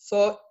authors.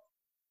 So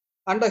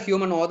under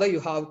human author, you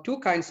have two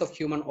kinds of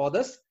human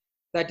authors,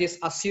 that is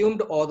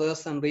assumed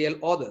authors and real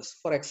authors.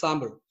 For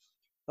example,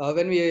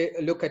 when we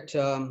look at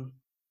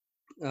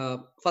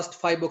first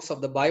 5 books of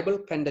the Bible,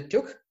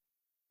 Pentateuch,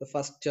 the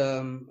first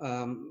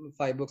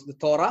 5 books, the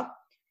Torah,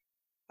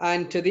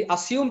 and the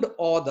assumed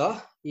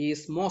author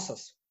is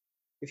Moses.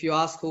 If you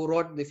ask who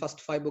wrote the first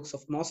 5 books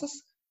of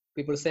Moses,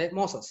 people say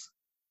Moses.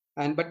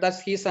 But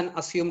he's an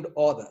assumed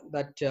author,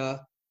 that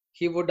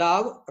he would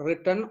have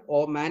written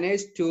or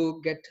managed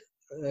to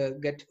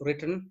get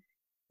written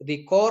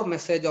the core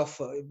message of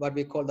what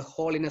we call the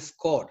holiness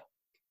code,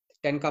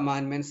 10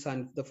 commandments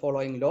and the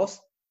following laws.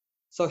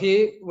 So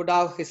he would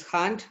have his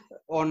hand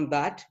on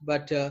that,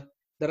 but the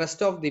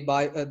rest of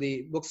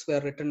the books were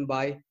written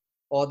by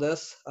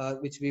authors,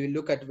 which we will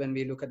look at when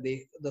we look at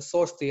the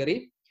source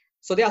theory.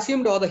 So the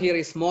assumed author here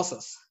is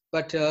Moses,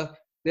 but the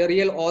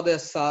real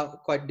authors are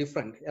quite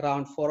different.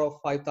 Around 4,000 or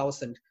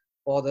 5,000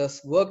 authors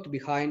worked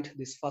behind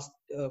these first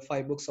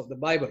 5 books of the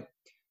Bible.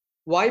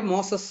 Why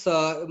Moses?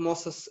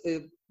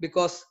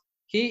 Because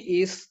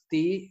he is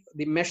the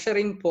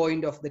measuring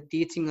point of the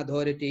teaching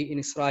authority in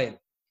Israel.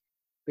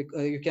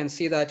 You can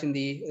see that in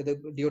the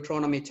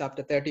Deuteronomy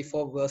chapter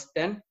 34, verse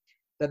 10,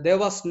 that there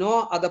was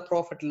no other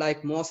prophet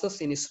like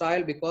Moses in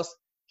Israel, because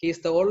he is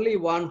the only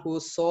one who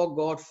saw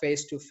God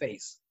face to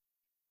face.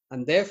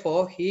 And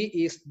therefore, he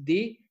is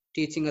the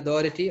teaching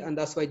authority. And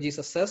that's why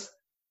Jesus says,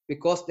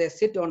 because they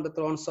sit on the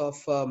thrones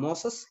of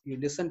Moses, you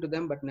listen to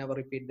them, but never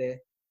repeat their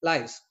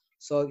lives.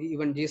 So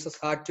even Jesus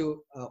had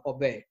to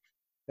obey.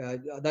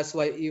 That's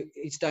why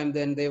each time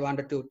then they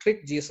wanted to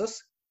trick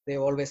Jesus, they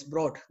always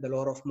brought the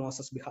law of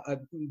Moses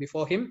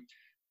before him.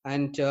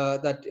 And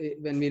that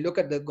when we look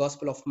at the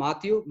Gospel of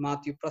Matthew,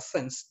 Matthew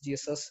presents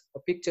Jesus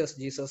or pictures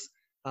Jesus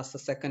as the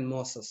second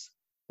Moses.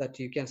 That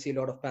you can see a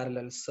lot of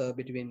parallels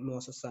between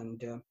Moses and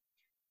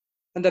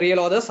the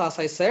real authors. As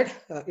I said,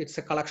 it's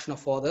a collection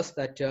of authors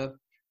that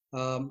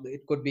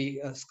it could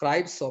be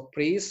scribes or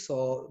priests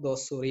or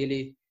those who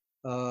really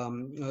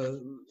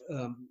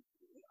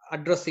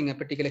addressing a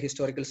particular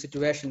historical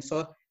situation.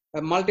 So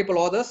multiple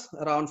authors,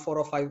 around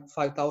 4,000 or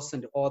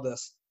 5,000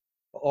 authors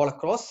all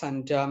across,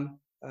 and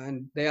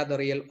they are the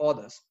real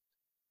authors.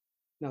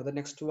 Now the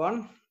next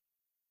one,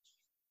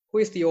 who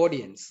is the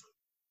audience?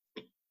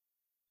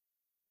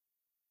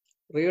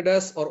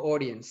 Readers or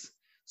audience?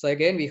 So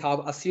again, we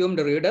have assumed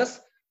readers.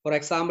 For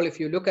example, if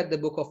you look at the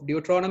book of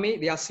Deuteronomy,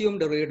 the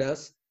assumed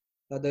readers,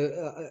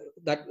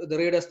 the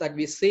readers that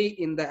we see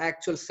in the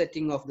actual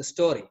setting of the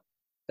story,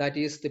 that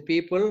is the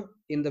people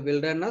in the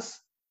wilderness,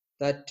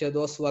 that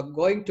those who are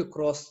going to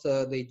cross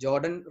the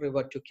Jordan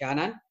River to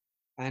Canaan,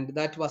 and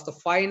that was the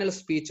final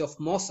speech of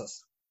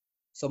Moses.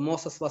 So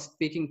Moses was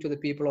speaking to the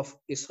people of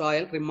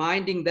Israel,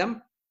 reminding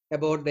them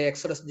about the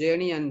Exodus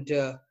journey and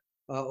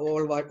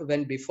all what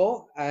went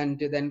before, and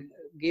then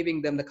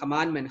giving them the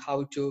commandment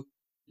how to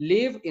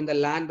live in the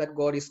land that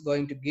God is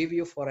going to give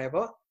you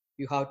forever.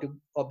 You have to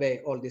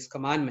obey all these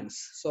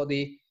commandments. So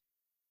the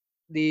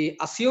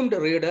assumed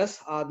readers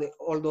are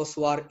all those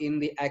who are in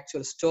the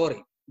actual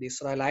story. The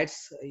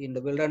Israelites in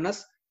the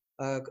wilderness,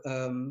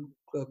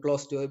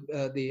 close to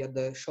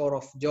the shore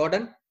of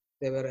Jordan,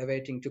 they were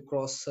awaiting to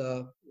cross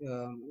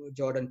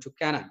Jordan to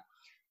Canaan.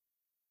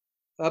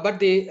 But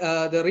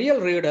the real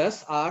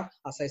readers are,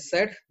 as I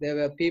said, there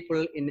were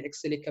people in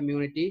exilic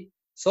community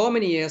so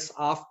many years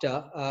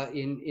after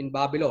in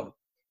Babylon,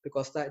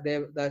 because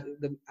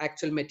the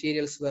actual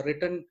materials were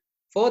written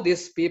for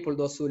these people,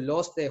 those who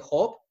lost their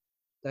hope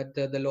that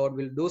the Lord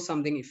will do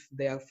something if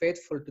they are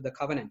faithful to the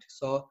covenant.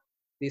 So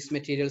these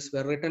materials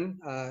were written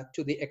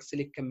to the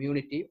exilic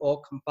community,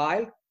 or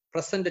compiled,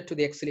 presented to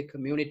the exilic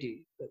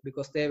community,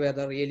 because they were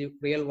the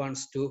real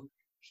ones to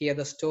hear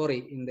the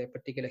story in their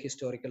particular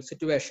historical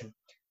situation.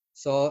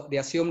 So the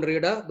assumed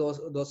reader,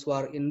 those who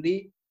are in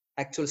the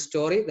actual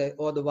story,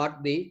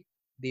 what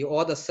the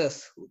author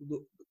says,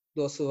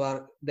 those who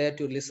are there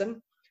to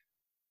listen.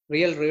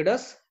 real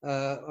readers.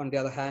 On the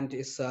other hand,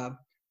 is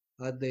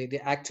the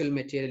actual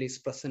material is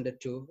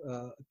presented to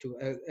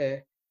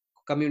a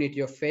community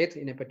of faith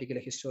in a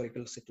particular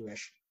historical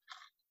situation.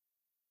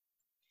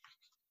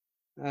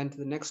 And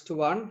the next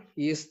one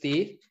is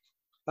the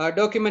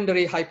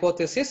documentary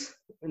hypothesis.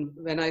 And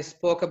when I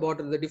spoke about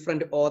the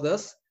different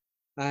authors,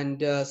 and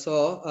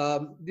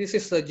this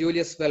is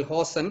Julius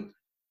Wellhausen.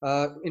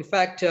 In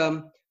fact,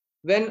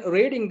 when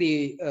reading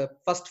the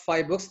first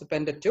 5 books, the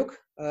Pentateuch,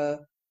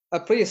 a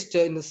priest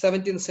in the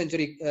 17th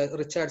century,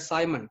 Richard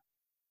Simon,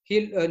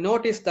 he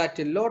noticed that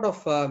a lot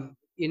of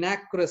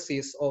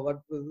inaccuracies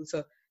or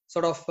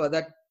sort of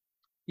that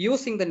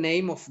using the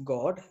name of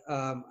God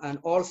and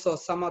also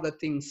some other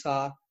things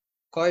are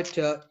quite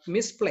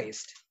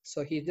misplaced.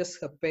 So he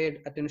just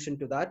paid attention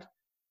to that,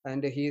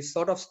 and he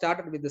sort of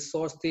started with the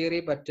source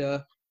theory, but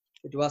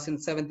it was in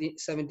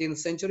 17th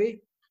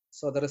century.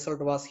 So the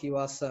result was he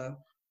was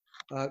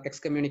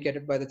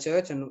excommunicated by the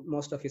church, and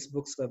most of his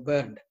books were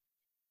burned.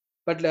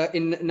 But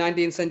in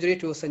 19th century,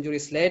 2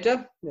 centuries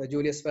later,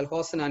 Julius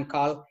Wellhausen and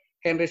Karl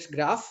Heinrich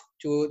Graf,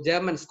 2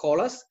 German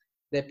scholars,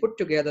 they put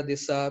together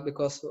this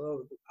because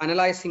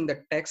analyzing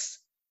the text,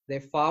 they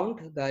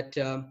found that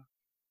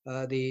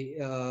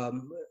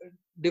the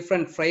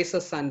different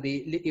phrases and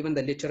even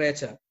the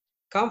literature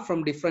come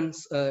from different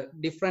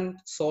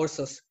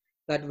sources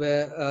that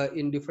were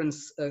in different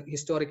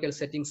historical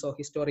settings or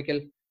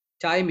historical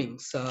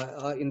timings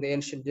in the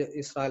ancient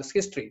Israel's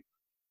history.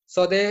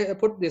 So they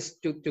put this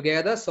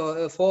together.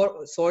 So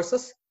 4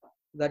 sources,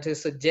 that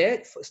is a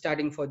J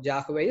standing for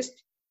Yahwehist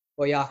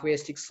or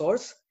Yahwehistic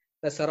source.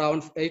 That's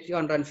around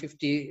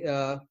 850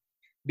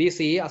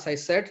 BCE. As I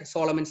said,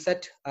 Solomon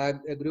set a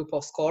group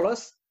of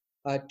scholars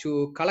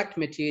to collect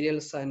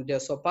materials, and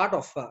so part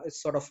of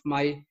it's sort of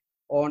my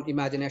own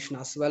imagination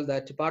as well,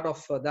 that part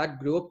of that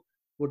group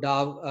would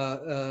have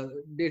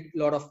did a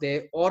lot of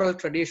the oral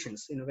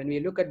traditions. When we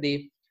look at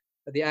the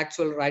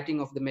actual writing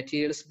of the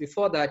materials,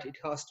 before that it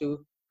has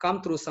to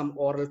come through some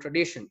oral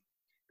tradition,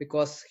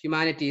 because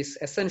humanity is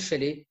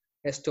essentially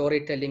a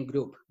storytelling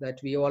group, that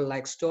we all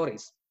like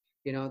stories,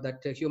 that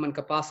human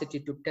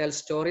capacity to tell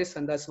stories,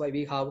 and that's why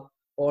we have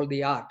all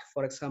the art.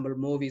 For example,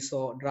 movies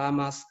or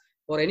dramas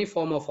or any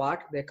form of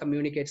art, they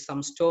communicate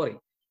some story.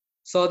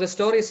 So the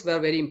stories were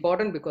very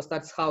important, because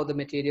that's how the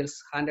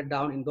materials handed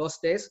down in those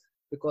days,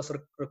 because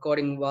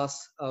recording was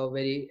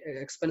very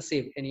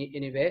expensive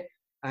anyway,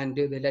 and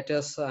the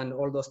letters and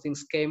all those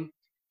things came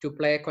to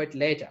play quite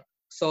later.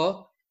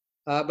 So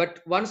but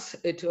once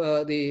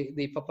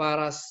the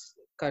papyrus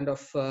kind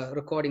of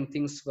recording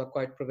things were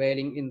quite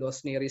prevailing in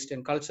those Near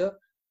Eastern culture,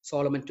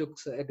 Solomon took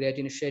a great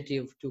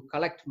initiative to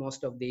collect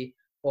most of the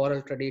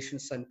oral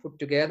traditions and put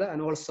together,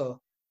 and also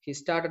he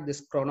started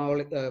this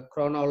chronicles,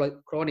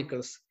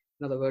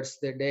 in other words,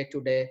 the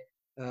day-to-day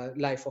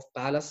life of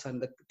palace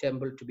and the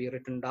temple to be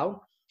written down.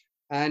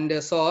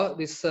 And so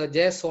this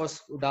J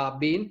source would have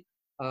been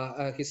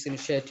his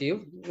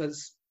initiative.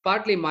 It's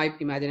partly my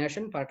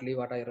imagination, partly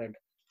what I read.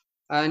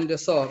 And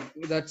so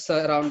that's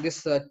around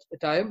this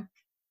time.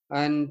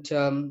 And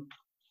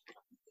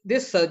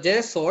this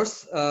J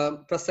source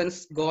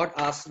presents God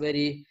as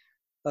very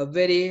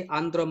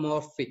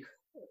anthropomorphic.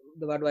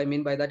 What do I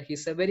mean by that?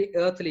 He's a very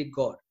earthly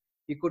God.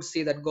 You could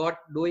see that God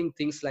doing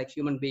things like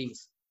human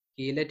beings.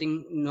 He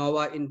letting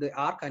Noah in the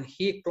ark, and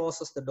he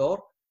closes the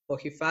door, or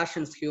he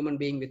fashions human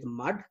being with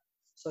mud.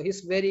 So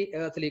he's very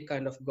earthly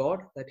kind of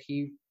God, that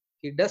he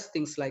does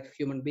things like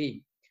human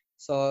being.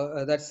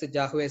 So that's the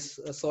Yahweh's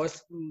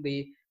source.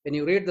 When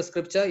you read the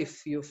scripture,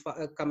 if you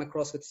come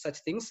across with such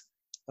things,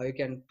 you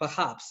can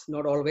perhaps,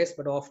 not always,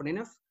 but often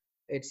enough,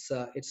 it's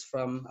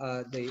from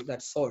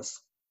that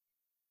source.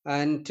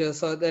 And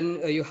so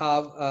then you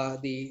have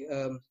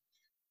the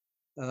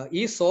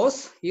E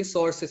source. E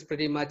source is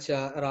pretty much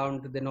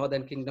around the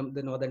Northern Kingdom,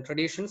 the Northern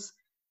traditions.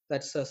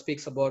 That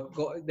speaks about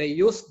God. They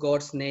use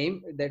God's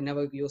name. They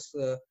never use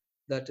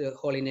that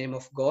holy name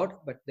of God,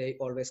 but they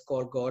always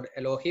call God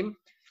Elohim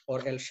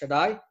or El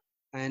Shaddai.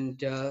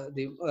 And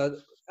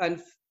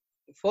and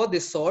for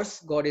this source,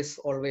 God is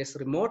always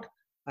remote,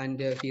 and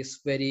he is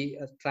very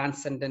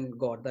transcendent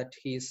God, that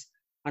he is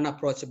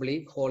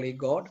unapproachably holy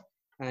God,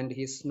 and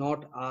he is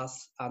not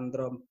as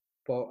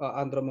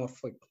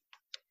anthropomorphic.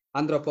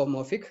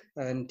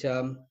 And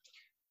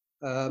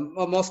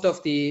most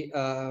of the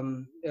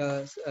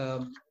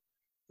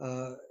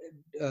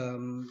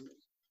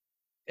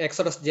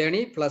Exodus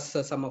journey plus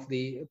some of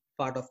the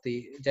part of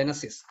the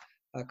Genesis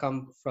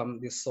come from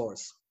this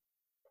source.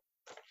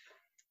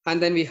 And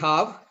then we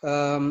have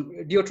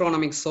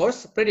Deuteronomic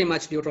source. Pretty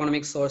much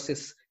Deuteronomic source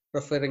is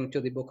referring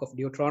to the book of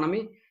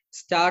Deuteronomy,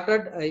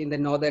 started in the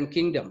Northern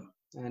Kingdom,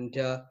 and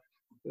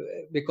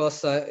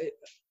because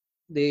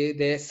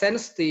they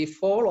sensed the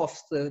fall of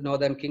the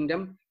Northern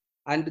Kingdom,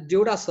 and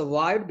Judah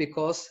survived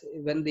because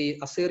when the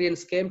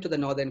Assyrians came to the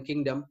Northern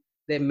Kingdom,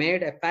 they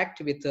made a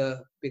pact with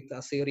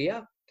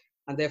Assyria,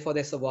 and therefore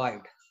they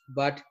survived.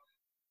 But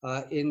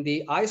in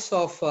the eyes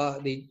of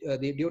the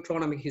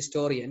Deuteronomic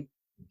historian,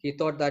 he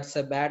thought that's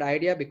a bad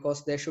idea,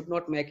 because they should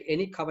not make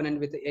any covenant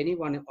with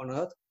anyone on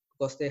earth,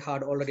 because they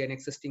had already an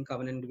existing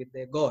covenant with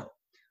their God.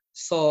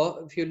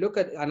 So if you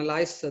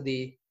analyze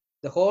the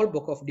whole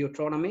book of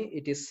Deuteronomy,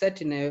 it is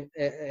set in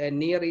a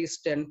Near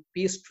Eastern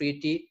peace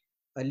treaty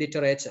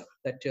literature.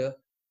 That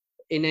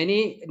in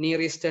any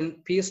Near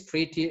Eastern peace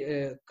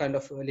treaty kind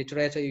of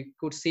literature, you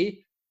could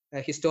see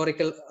a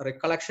historical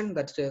recollection,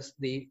 that is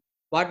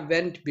what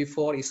went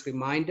before is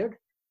reminded,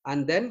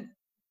 and then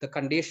the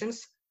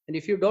conditions. And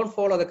if you don't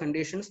follow the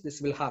conditions,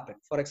 this will happen.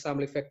 For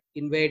example, if an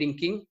invading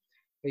king,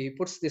 he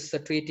puts this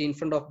treaty in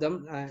front of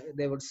them,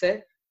 they would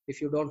say, if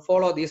you don't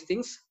follow these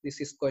things,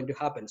 this is going to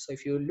happen. So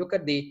if you look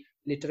at the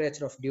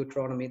literature of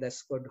Deuteronomy,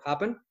 that's going to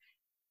happen.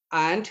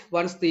 And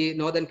once the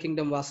northern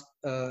kingdom was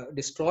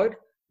destroyed,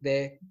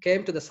 they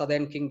came to the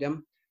southern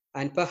kingdom.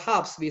 And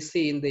perhaps we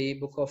see in the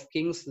book of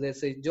Kings,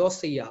 there's a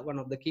Josiah, one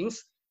of the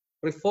kings,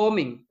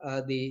 reforming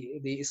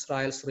the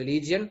Israel's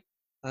religion,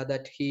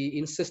 that he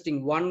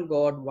insisting one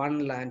God,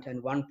 one land,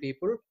 and one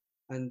people.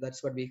 And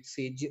that's what we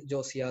see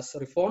Josiah's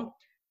reform.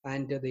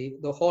 And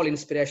the whole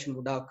inspiration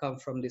would have come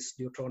from this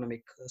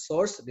Deuteronomic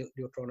source, the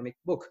Deuteronomic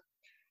book.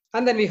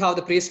 And then we have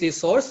the priestly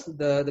source,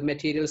 the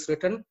materials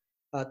written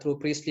through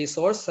priestly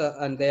source,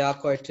 and they are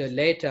quite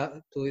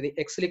later to the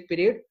exilic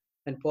period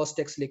and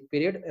post-exilic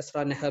period.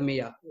 Ezra and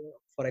Nehemiah,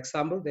 for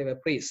example, they were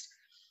priests.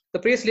 The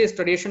priestly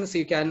traditions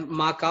you can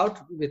mark out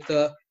with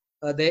the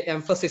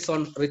emphasis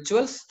on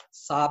rituals,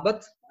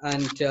 Sabbath,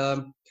 and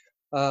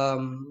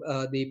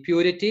the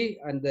purity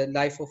and the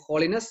life of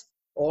holiness.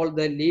 All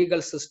the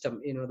legal system,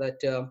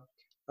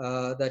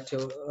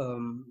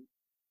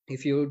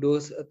 if you do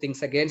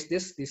things against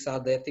this, these are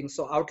the things.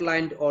 So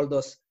outlined all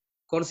those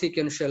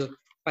consequential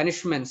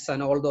punishments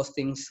and all those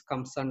things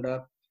comes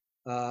under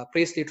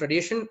priestly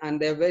tradition,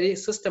 and they're very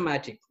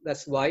systematic.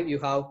 That's why you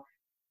have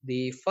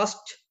the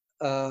first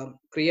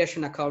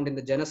creation account in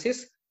the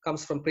Genesis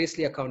comes from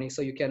priestly accounting.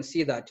 So you can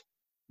see that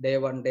day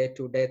 1, day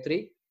 2, day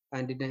 3,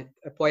 and in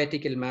a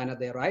poetical manner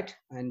they write.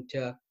 And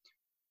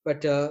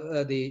but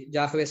the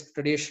Yahweh's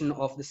tradition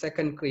of the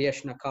second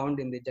creation account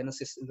in the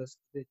Genesis, in the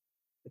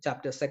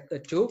chapter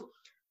 2,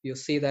 you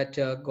see that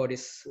God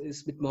is a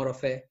bit more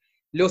of a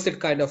lucid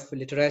kind of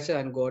literature,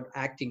 and God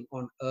acting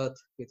on earth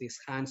with his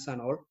hands and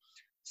all.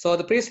 So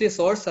the priestly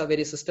sources are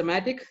very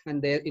systematic,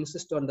 and they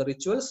insist on the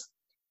rituals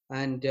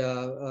and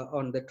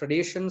on the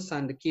traditions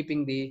and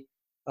keeping the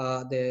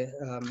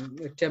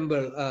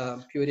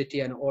temple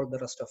purity and all the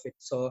rest of it.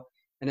 So,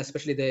 and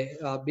especially they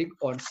are big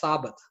on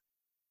Sabbath,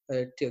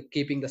 to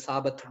keeping the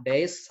Sabbath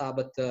days,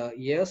 Sabbath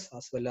years,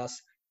 as well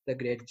as the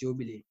Great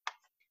Jubilee.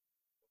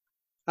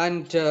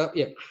 And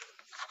yeah,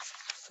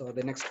 so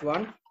the next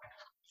one.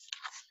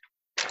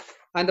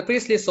 And the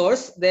priestly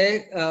source,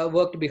 they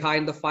worked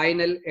behind the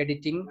final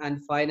editing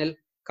and final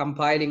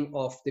compiling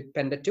of the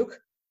Pentateuch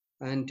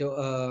and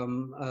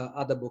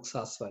other books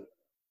as well.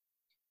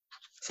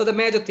 So the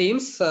major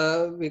themes,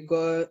 we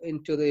go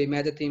into the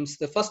major themes.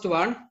 The first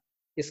one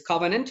is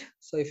covenant.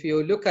 So if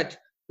you look at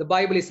the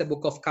Bible, is a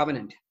book of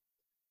covenant.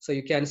 So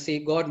you can see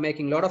God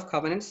making a lot of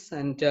covenants,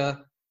 and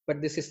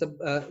but this is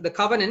the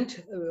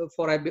covenant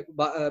for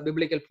a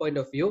biblical point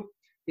of view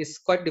is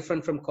quite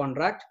different from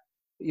contract.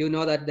 You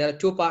know that there are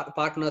two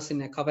partners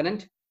in a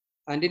covenant,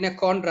 and in a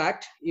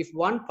contract, if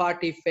one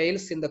party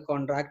fails in the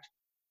contract,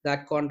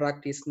 that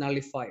contract is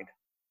nullified.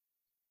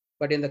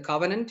 But in the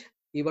covenant,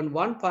 even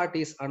one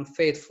party is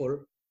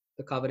unfaithful,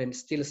 the covenant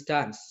still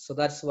stands. So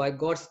that's why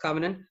God's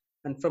covenant,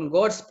 and from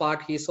God's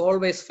part, he is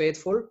always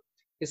faithful.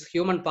 His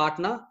human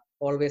partner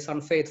always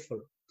unfaithful,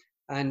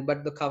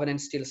 but the covenant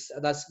still.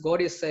 That's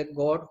God is a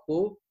God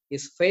who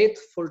is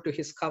faithful to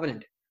his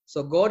covenant.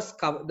 So God's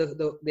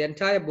the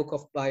entire book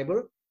of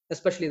Bible,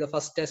 especially the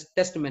First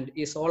Testament,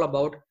 is all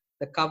about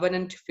the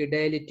covenant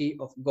fidelity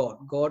of God,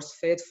 God's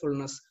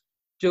faithfulness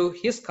to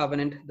his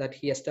covenant that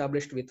he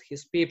established with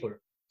his people.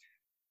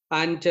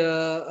 And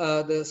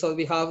so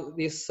we have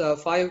these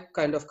 5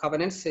 kind of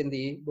covenants in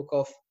the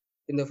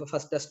the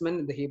First Testament,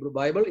 in the Hebrew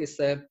Bible. Is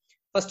the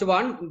first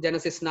one,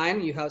 Genesis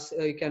 9. You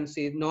can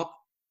see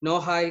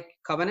Noah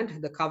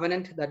covenant, the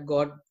covenant that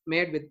God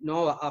made with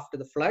Noah after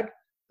the flood,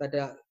 that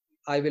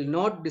I will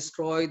not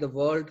destroy the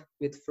world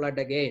with flood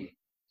again.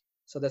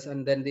 So that's,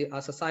 and then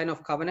as a sign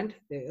of covenant,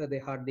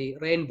 they had the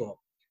rainbow.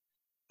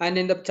 And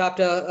in the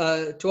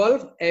chapter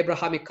 12,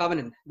 Abrahamic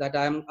covenant, that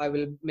I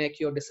will make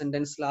your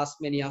descendants as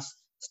many as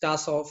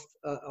stars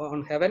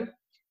on heaven,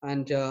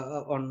 and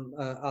on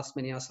as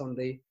many as on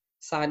the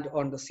sand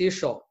on the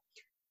seashore.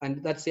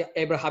 And that's the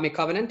Abrahamic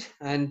covenant.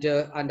 And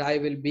I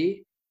will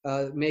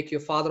make you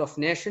father of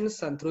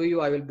nations, and through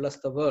you I will bless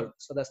the world.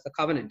 So that's the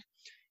covenant.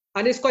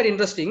 And it's quite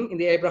interesting, in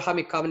the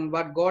Abrahamic covenant,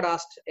 what God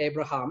asked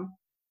Abraham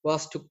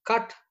was to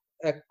cut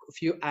a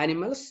few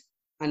animals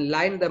and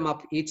line them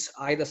up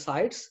either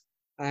sides.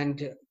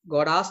 And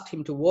God asked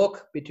him to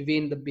walk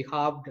between the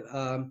behalved,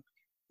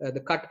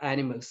 the cut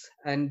animals.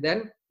 And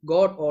then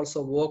God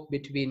also walked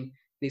between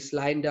these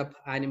lined up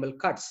animal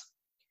cuts.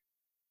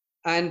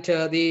 And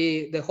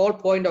the whole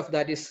point of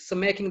that is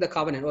making the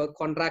covenant, or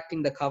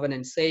contracting the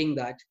covenant, saying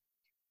that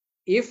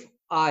if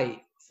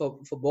for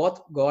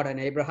both God and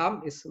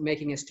Abraham, is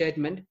making a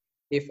statement,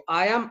 if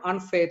I am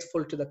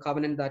unfaithful to the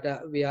covenant that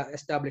we are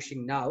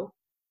establishing now,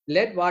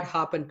 let what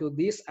happened to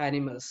these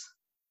animals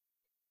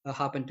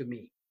happen to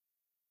me.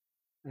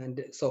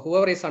 And so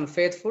whoever is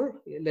unfaithful,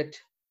 let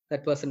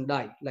that person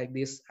die, like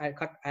these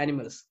cut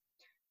animals.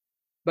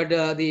 But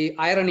the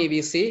irony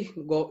we see,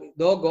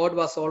 though God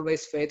was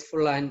always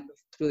faithful and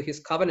through his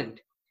covenant,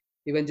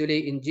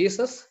 eventually in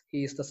Jesus,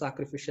 he is the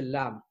sacrificial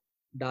lamb,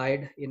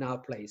 died in our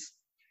place.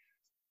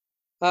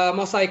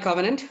 Mosaic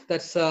covenant,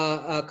 that's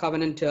a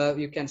covenant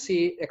you can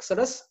see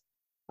Exodus.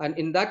 And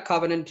in that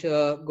covenant,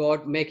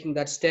 God making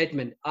that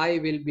statement, I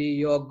will be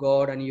your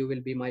God and you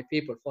will be my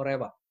people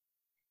forever.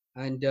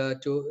 And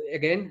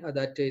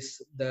that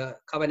is the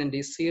covenant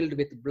is sealed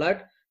with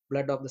blood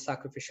of the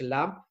sacrificial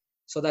lamb.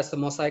 So that's the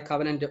Mosaic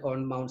covenant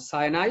on Mount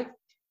Sinai.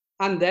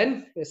 And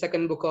then the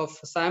second book of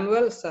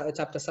Samuel,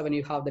 chapter 7,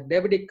 you have the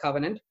Davidic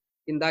covenant.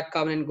 In that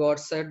covenant, God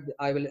said,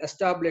 I will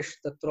establish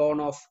the throne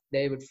of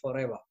David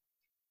forever.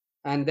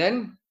 And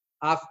then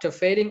after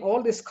failing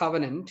all this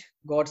covenant,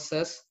 God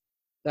says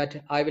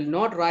that I will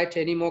not write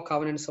any more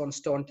covenants on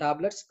stone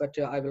tablets, but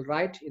I will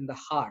write in the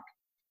heart.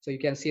 So you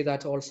can see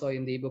that also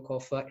in the book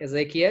of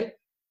Ezekiel,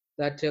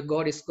 that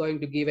God is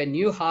going to give a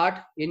new heart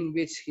in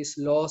which his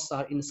laws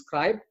are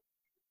inscribed.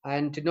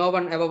 And no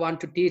one ever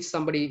want to teach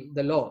somebody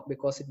the law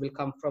because it will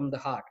come from the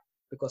heart,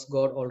 because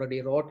God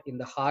already wrote in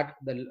the heart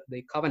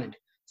the covenant.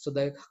 So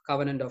the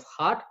covenant of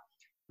heart,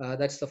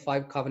 that's the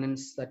 5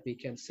 covenants that we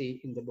can see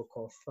in the book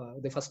of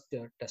the First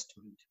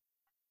Testament.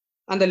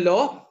 And the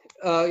law,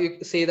 you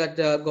see that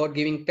God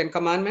giving 10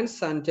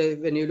 commandments. And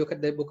when you look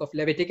at the book of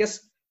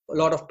Leviticus, a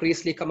lot of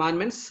priestly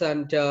commandments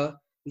and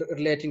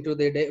relating to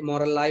the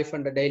moral life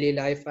and the daily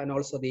life and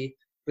also the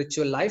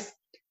ritual life.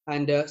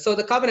 And so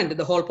the covenant,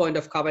 the whole point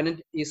of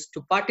covenant is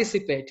to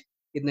participate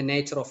in the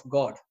nature of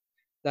God.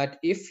 That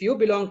if you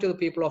belong to the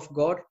people of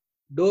God,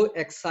 do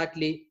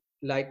exactly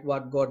like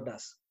what God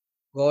does.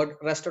 God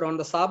rested on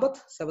the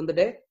Sabbath, 7th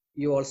day,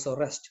 you also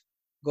rest.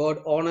 God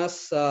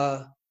honors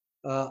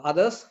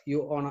others,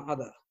 you honor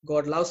others.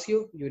 God loves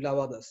you, you love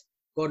others.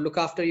 God look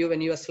after you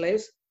when you are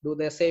slaves, do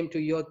the same to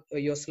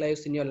your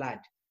slaves in your land.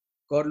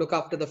 God look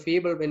after the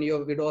feeble when you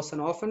are widows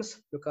and orphans,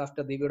 look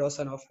after the widows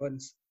and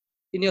orphans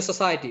in your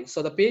society.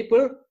 So the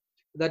people,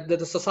 that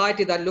the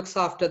society that looks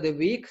after the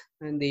weak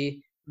and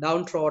the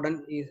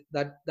downtrodden, is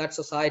that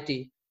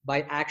society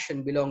by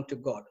action belong to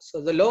God.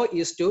 So the law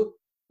is to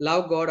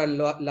love God and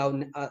love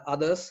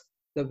others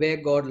the way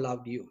God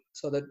loved you.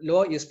 So the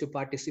law is to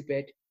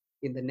participate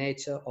in the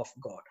nature of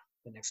God.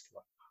 The next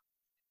one.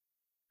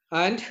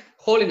 And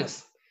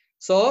holiness.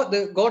 So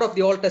the God of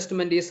the Old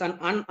Testament is an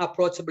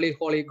unapproachably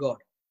holy God,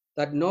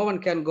 that no one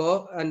can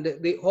go. And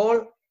the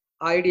whole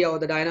idea or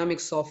the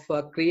dynamics of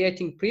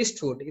creating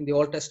priesthood in the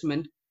Old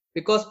Testament,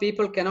 because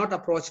people cannot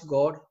approach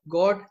God,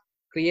 God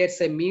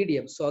creates a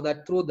medium so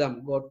that through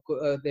them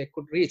they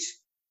could reach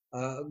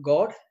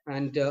God,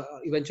 and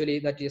eventually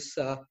that is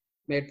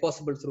made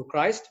possible through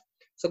Christ.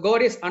 So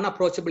God is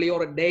unapproachably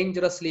or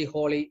dangerously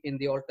holy in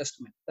the Old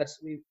Testament. That's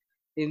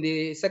in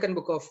the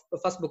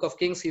first book of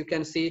Kings. You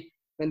can see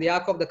when the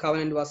Ark of the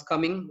Covenant was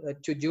coming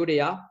to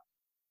Judea,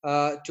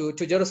 to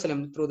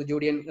Jerusalem through the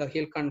Judean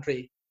hill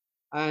country,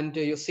 and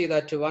you see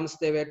that once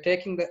they were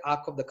taking the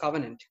Ark of the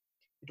Covenant,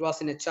 it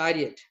was in a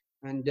chariot,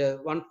 and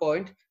one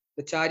point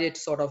the chariot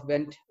sort of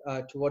went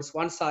towards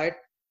one side,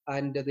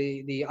 and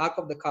the Ark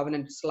of the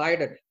Covenant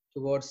slided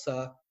towards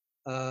to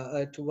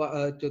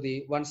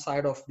the one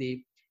side of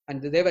the,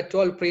 and there were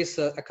 12 priests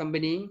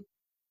accompanying,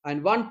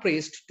 and one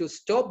priest, to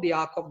stop the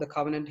Ark of the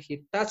Covenant,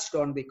 he touched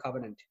on the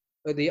covenant,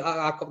 the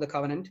Ark of the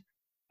Covenant,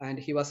 and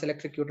he was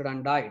electrocuted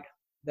and died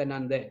then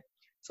and there.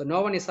 So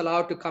no one is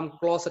allowed to come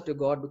closer to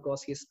God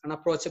because he's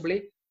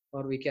unapproachably,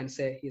 or we can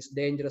say he's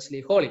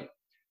dangerously holy.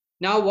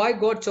 Now, why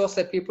God chose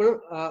a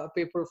people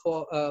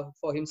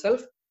for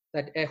himself?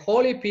 That a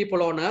holy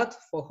people on earth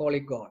for holy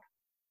God.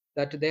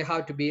 That they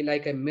have to be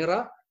like a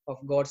mirror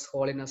of God's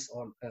holiness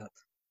on earth.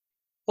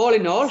 All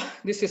in all,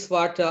 this is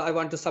what I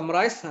want to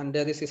summarize, and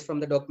this is from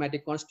the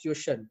Dogmatic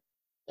Constitution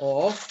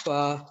of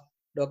the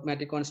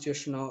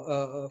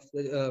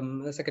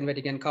Second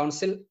Vatican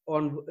Council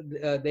on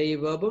Dei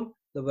Verbum,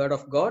 the Word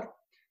of God.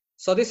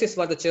 So this is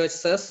what the Church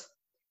says.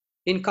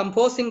 In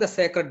composing the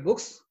sacred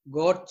books,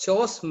 God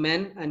chose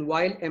men, and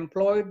while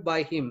employed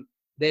by him,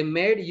 they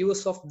made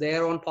use of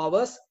their own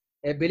powers,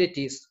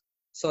 abilities,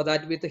 so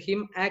that with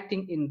him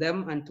acting in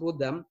them and through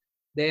them,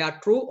 they are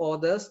true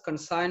authors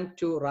consigned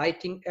to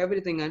writing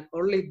everything and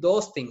only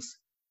those things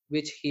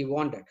which he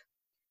wanted.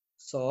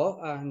 So,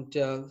 and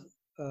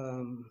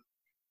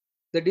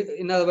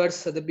in other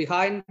words,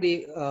 behind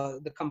the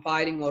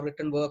compiling or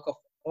written work of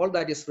all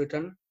that is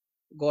written,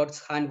 God's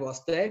hand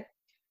was there.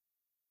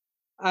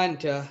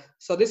 And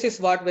so this is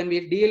what, when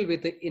we deal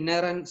with the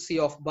inerrancy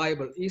of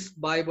Bible, is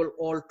Bible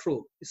all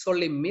true? It's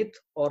only myth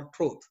or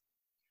truth?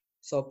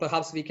 So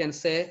perhaps we can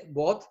say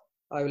both.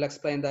 I will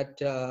explain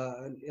that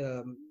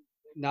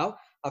now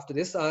after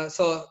this.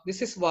 So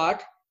this is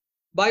what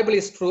Bible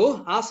is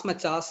true as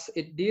much as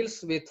it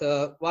deals with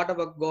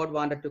whatever God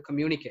wanted to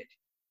communicate.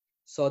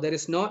 So there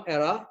is no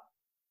error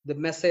the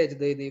message,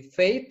 the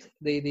faith,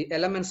 the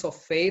elements of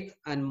faith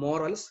and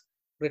morals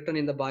written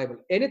in the Bible.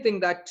 Anything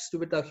that's to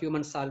do with the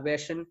human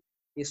salvation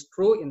is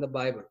true in the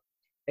Bible.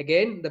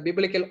 Again, the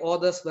biblical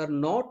authors were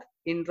not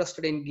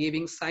interested in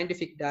giving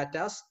scientific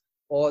data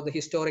or the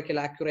historical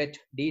accurate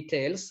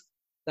details.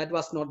 That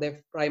was not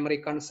their primary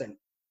concern.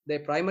 Their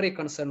primary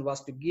concern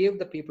was to give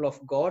the people of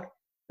God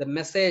the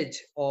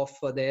message of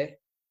their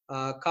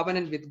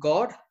covenant with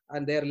God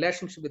and their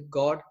relationship with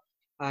God,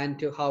 and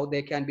to how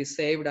they can be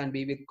saved and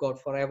be with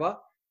God forever.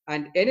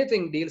 And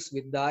anything deals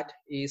with that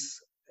is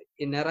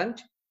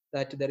inerrant,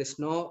 that there is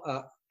no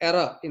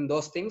error in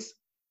those things.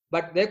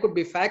 But there could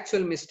be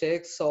factual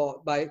mistakes,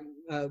 so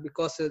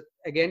because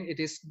again, it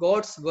is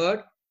God's word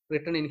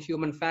written in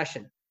human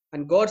fashion,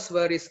 and God's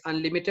word is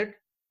unlimited,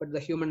 but the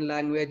human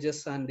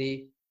languages and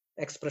the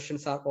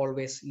expressions are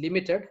always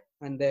limited,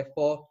 and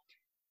therefore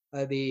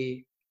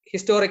the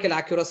historical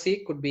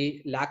accuracy could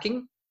be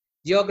lacking,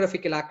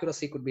 geographical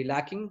accuracy could be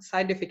lacking,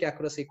 scientific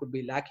accuracy could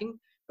be lacking,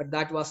 but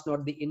that was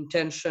not the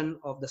intention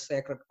of the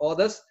sacred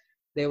authors.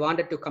 They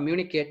wanted to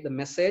communicate the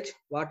message,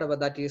 whatever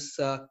that is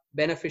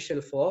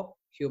beneficial for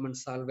human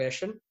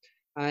salvation.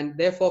 And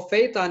therefore,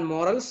 faith and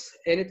morals,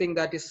 anything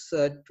that is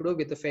to do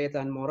with the faith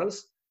and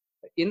morals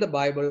in the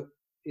Bible,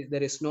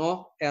 there is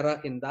no error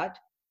in that.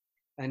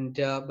 And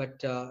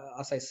but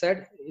as I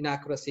said,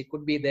 inaccuracy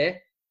could be there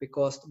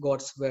because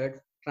God's word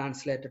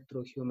translated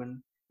through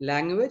human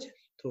language,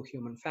 through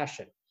human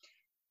fashion.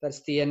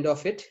 That's the end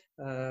of it.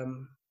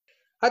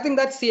 I think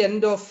that's the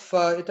end of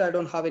it. I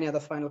don't have any other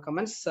final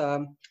comments.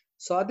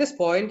 So at this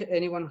point,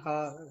 anyone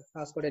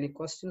has got any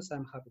questions,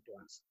 I'm happy to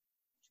answer.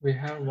 We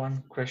have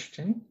one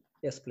question.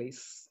 Yes,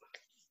 please.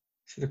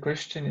 So the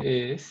question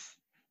is,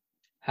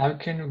 how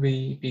can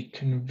we be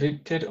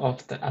convicted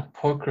of the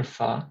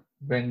Apocrypha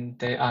when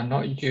they are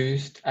not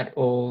used at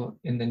all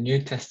in the New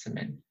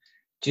Testament?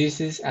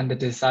 Jesus and the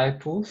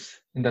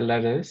disciples in the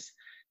letters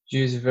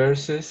use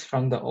verses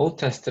from the Old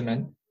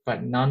Testament,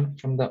 but none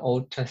from the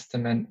Old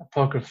Testament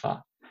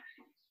Apocrypha.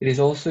 It is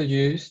also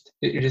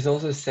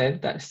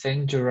said that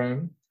Saint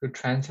Jerome, who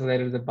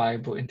translated the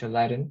Bible into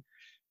Latin,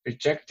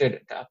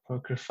 rejected the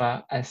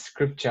Apocrypha as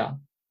scripture.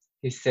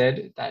 He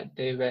said that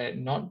they were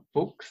not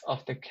books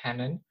of the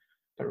canon,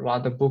 but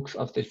rather books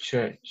of the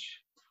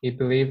church. He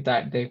believed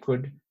that they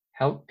could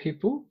help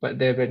people, but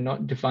they were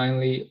not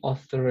divinely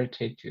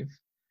authoritative.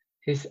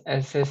 His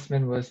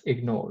assessment was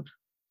ignored.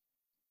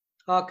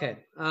 Okay.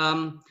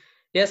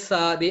 Yes,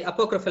 the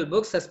apocryphal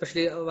books,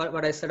 especially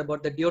what I said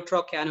about the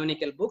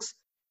deuterocanonical books.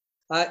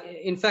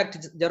 In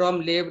fact,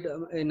 Jerome lived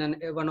in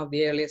one of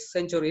the earliest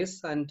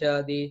centuries, and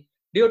the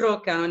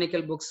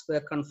deuterocanonical books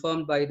were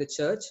confirmed by the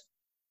church.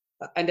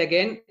 And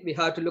again, we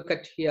have to look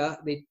at here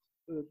the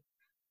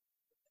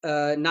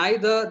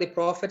neither the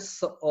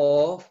prophets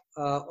or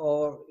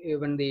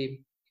even the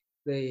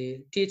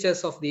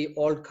teachers of the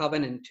Old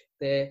Covenant,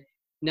 they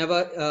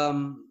never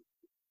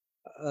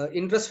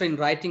interested in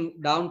writing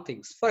down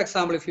things. For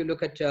example, if you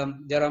look at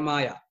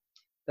Jeremiah,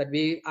 that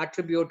we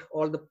attribute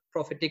all the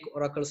prophetic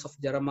oracles of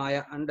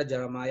Jeremiah under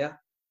Jeremiah,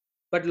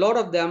 but a lot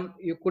of them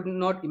you could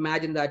not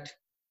imagine that.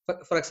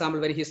 For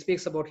example, when he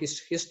speaks about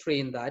his history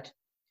in that,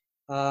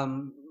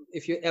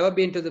 if you ever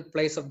been to the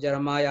place of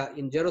Jeremiah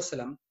in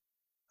Jerusalem,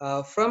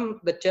 from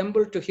the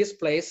temple to his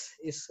place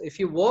is, if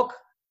you walk,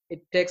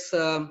 it takes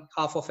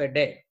half of a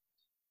day.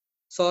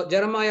 So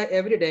Jeremiah,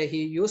 every day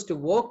he used to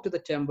walk to the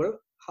temple,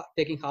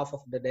 taking half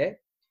of the day,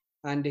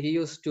 and he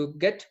used to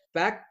get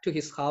back to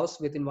his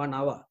house within 1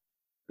 hour,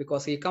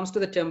 because he comes to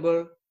the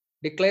temple,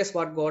 declares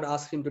what God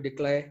asked him to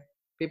declare,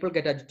 people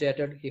get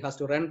agitated, he has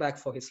to run back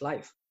for his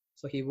life.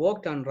 So he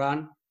walked and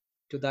ran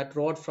to that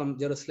road from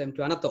Jerusalem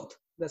to Anathoth.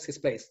 That's his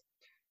place.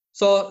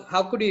 So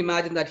how could you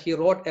imagine that he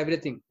wrote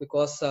everything?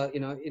 Because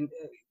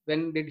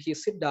when did he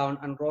sit down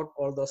and wrote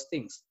all those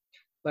things?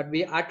 But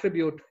we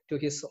attribute to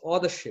his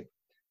authorship.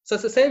 So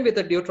it's the same with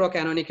the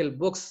deuterocanonical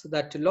books,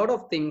 that a lot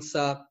of things,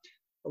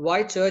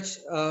 why church,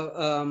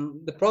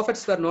 the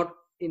prophets were not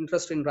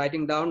interested in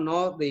writing down,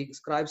 nor the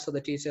scribes or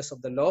the teachers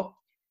of the law,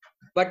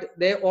 but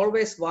they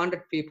always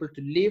wanted people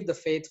to leave the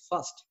faith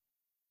first.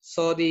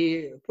 So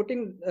the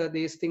putting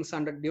these things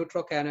under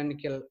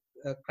deuterocanonical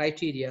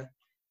criteria,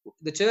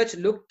 the church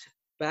looked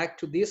back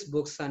to these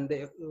books, and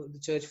the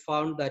church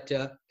found that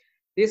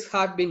this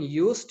had been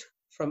used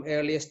from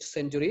earliest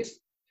centuries,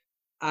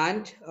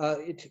 and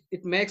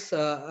it makes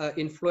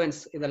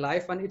influence in the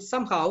life, and it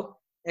somehow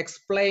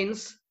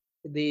explains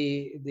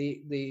the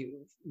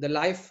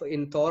life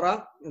in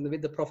Torah and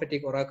with the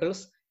prophetic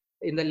oracles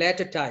in the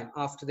later time,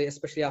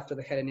 especially after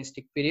the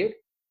Hellenistic period.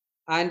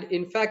 And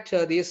in fact,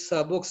 these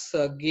books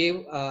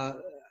give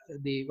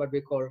what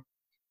we call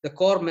the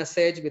core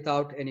message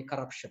without any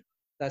corruption.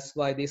 That's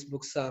why these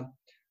books are,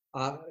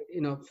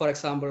 for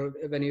example,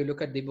 when you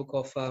look at the book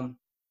of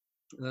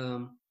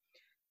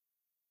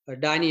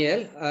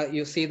Daniel,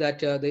 you see that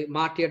the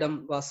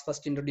martyrdom was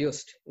first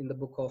introduced in the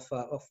book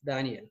of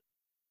Daniel.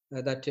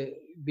 That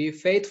be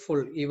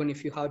faithful even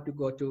if you have to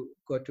go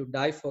to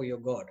die for your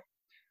God.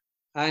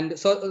 And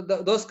so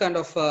those kind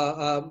of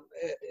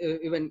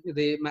even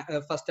the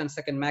first and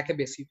second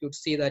Maccabees, you could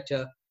see that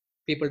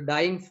people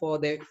dying for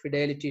their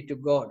fidelity to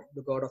God,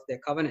 the God of their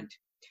covenant.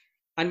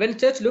 And when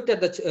church looked at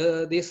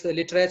this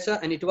literature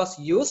and it was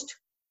used,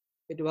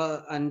 it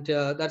was, and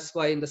that's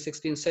why in the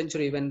 16th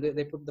century when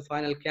they put the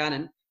final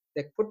canon,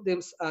 they put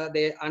them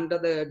they under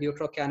the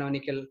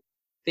deuterocanonical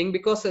thing,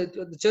 because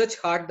the church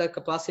had the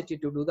capacity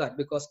to do that,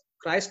 because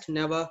Christ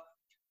never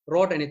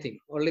wrote anything.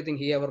 Only thing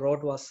he ever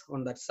wrote was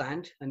on that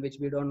sand, and which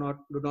we do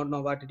not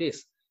know what it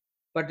is.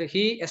 But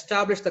he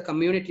established the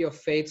community of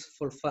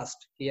faithful first.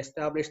 He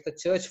established the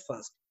church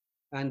first,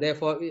 and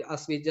therefore,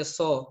 as we just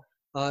saw,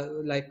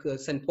 like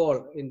St.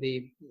 Paul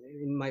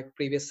in my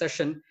previous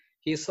session,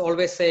 he's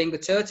always saying the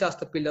church has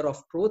the pillar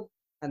of truth,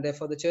 and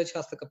therefore the church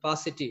has the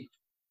capacity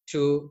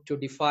to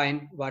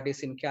define what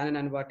is in canon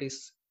and what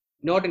is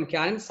not in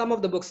canon. Some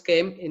of the books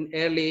came in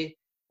early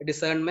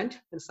discernment,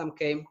 and some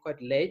came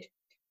quite late.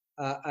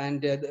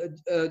 And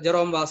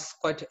Jerome was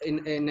quite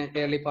in an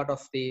early part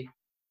of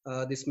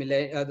this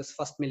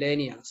first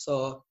millennia.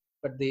 So,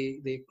 but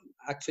the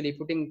actually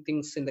putting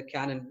things in the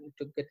canon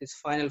to get its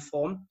final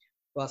form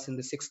was in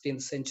the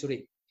 16th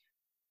century.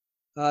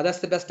 That's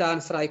the best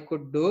answer I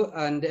could do.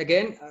 And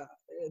again,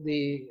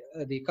 the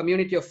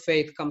community of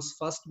faith comes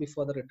first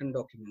before the written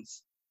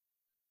documents.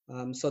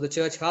 So the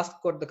church has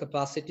got the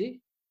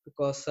capacity,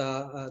 because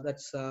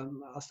that's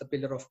as the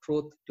pillar of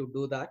truth to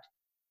do that.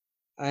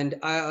 And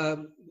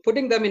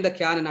putting them in the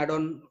canon, I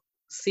don't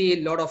see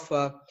a lot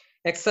of,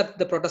 except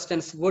the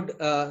Protestants would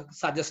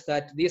suggest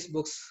that these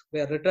books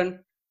were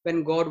written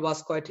when God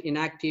was quite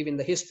inactive in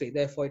the history,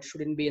 therefore it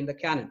shouldn't be in the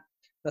canon.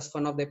 That's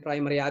one of the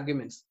primary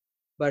arguments.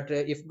 But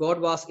if God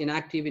was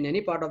inactive in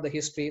any part of the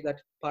history, that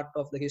part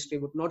of the history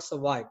would not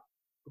survive,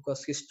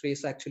 because history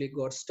is actually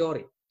God's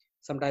story.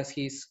 Sometimes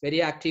he's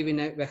very active in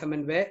a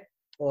vehement way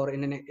or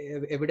in an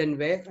evident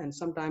way, and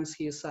sometimes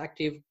he is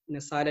active in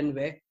a silent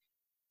way.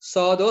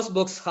 So those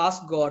books has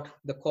got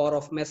the core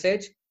of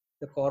message,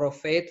 the core of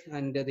faith,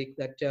 and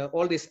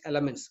all these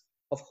elements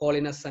of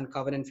holiness and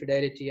covenant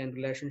fidelity and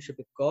relationship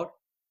with God.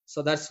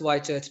 So that's why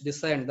church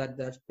discerned that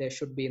they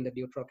should be in the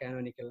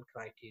deuterocanonical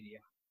criteria.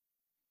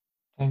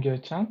 Thank you,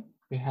 Chan.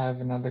 We have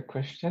another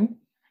question.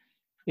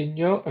 In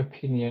your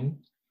opinion,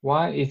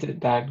 why is it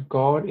that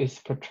God is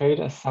portrayed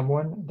as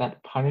someone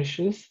that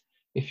punishes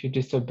if you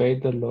disobey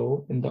the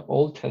law in the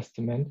Old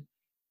Testament,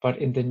 but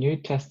in the New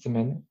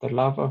Testament, the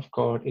love of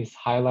God is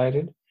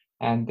highlighted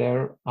and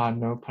there are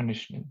no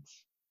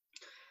punishments?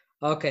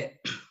 Okay.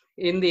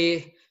 In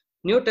the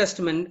New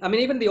Testament, I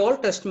mean, even the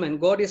Old Testament,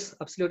 God is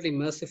absolutely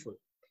merciful.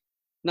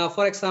 Now,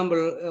 for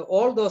example,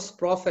 all those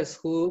prophets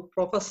who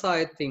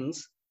prophesied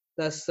things,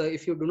 that's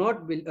if you do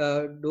not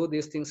do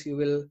these things, you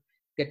will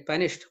get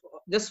punished.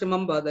 Just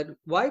remember that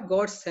why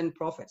God sent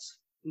prophets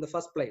in the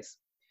first place.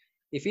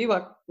 If he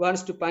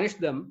wants to punish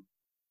them,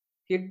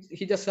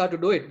 he just had to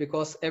do it,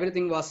 because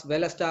everything was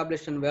well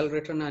established and well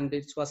written, and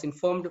it was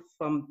informed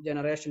from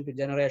generation to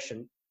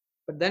generation.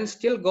 But then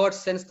still God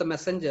sends the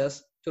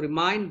messengers to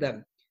remind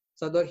them.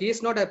 So he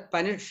is not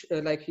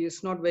he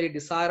is not very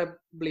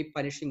desirably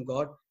punishing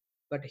God,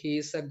 but he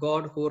is a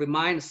God who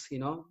reminds,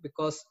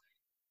 because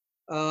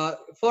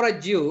for a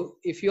Jew,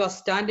 if you are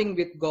standing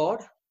with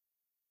God,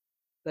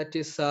 that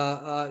is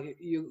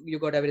you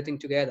got everything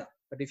together.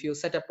 But if you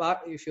set apart,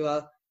 if you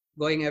are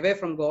going away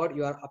from God,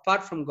 you are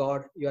apart from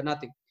God, you are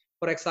nothing.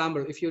 For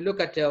example, if you look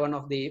at one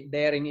of the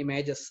daring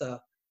images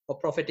or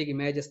prophetic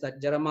images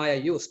that Jeremiah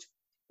used,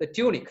 the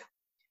tunic,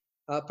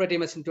 pretty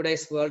much in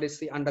today's world is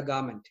the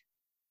undergarment.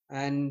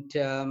 And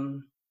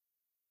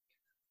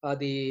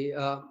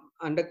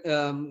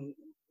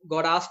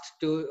God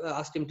asked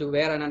him to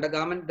wear an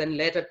undergarment, then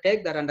later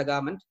take that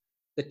undergarment,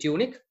 the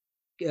tunic,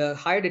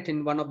 hide it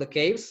in one of the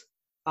caves.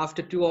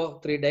 After 2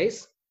 or 3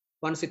 days,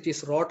 once it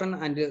is rotten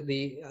and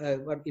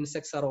the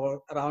insects are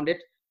all around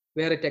it,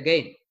 wear it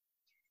again.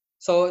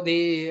 So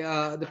the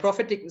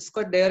prophetic, it's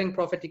quite daring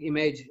prophetic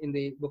image in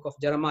the book of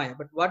Jeremiah.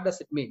 But what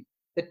does it mean?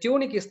 The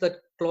tunic is the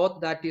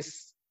cloth that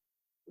is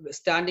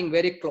standing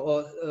very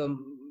close,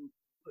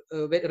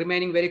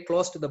 remaining very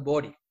close to the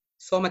body,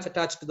 so much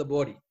attached to the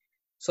body.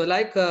 So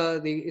like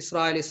the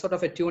Israel is sort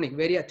of a tunic,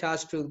 very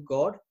attached to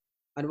God.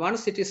 And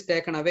once it is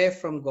taken away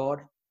from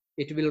God,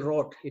 it will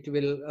rot, it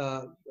will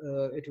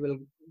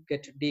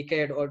get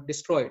decayed or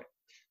destroyed.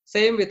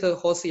 Same with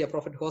Hosea.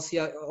 Prophet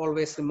Hosea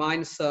always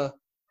reminds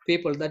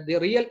people that the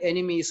real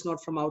enemy is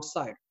not from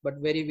outside, but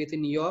very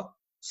within your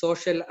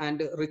social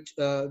and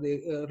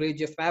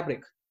religious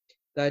fabric.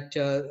 That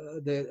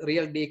the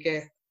real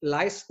decay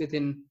lies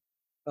within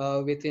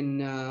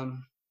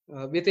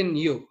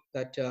you.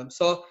 That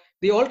so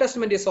the Old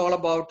Testament is all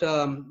about.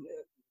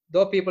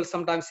 Though people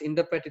sometimes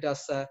interpret it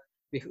as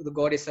the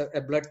God is a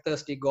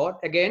bloodthirsty God.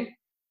 Again,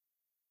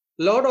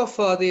 a lot of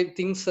the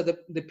things,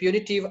 the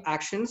punitive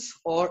actions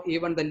or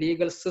even the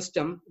legal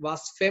system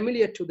was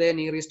familiar to their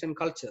Near Eastern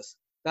cultures.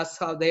 That's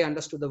how they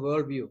understood the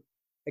worldview.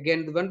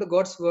 Again, when the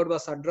God's word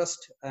was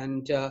addressed,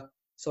 and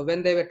so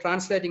when they were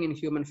translating in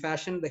human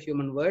fashion the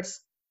human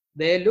words,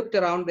 they looked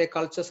around their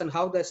cultures and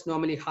how that's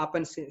normally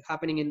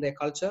happening in their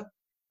culture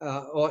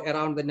or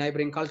around the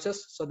neighboring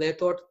cultures. So they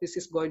thought this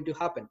is going to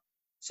happen.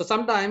 So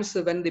sometimes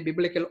when the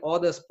biblical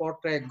authors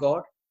portray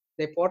God,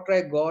 they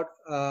portray God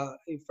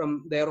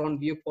from their own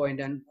viewpoint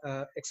and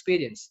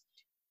experience.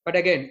 But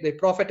again, the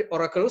prophetic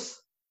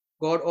oracles,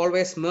 God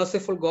always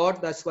merciful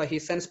God. That's why he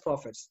sends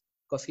prophets,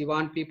 because he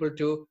wants people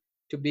to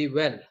be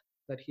well,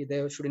 that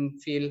they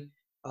shouldn't feel,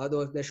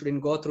 they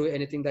shouldn't go through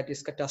anything that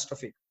is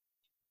catastrophic.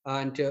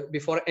 And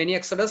before any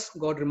exodus,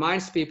 God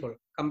reminds people,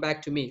 come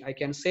back to me, I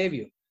can save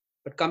you.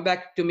 But come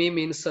back to me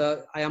means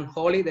I am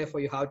holy, therefore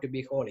you have to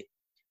be holy.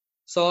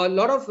 So a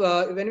lot of,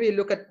 when we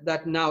look at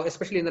that now,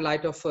 especially in the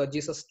light of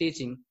Jesus'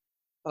 teaching,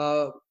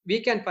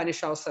 we can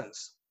punish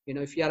ourselves.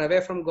 If we are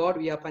away from God,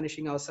 we are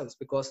punishing ourselves,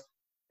 because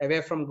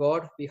away from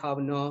God, we have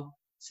no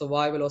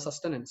survival or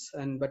sustenance.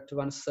 But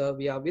once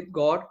we are with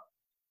God,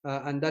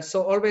 and that's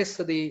always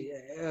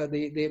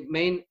the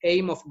main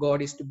aim of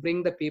God is to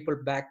bring the people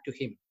back to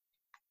him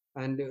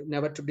and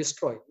never to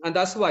destroy. And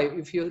that's why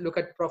if you look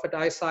at Prophet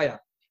Isaiah,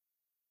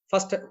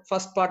 first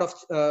part of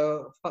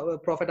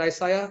Prophet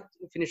Isaiah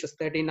finishes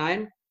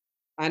 39.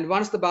 And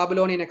once the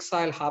Babylonian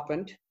exile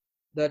happened,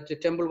 that the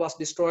temple was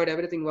destroyed,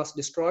 everything was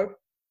destroyed.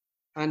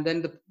 And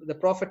then the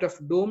prophet of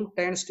doom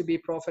turns to be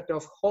prophet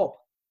of hope.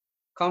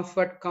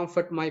 Comfort,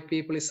 comfort my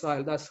people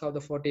Israel. That's how the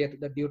 40th,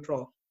 the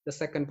Deutero, the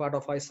second part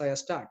of Isaiah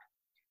start.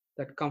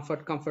 That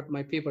comfort, comfort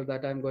my people,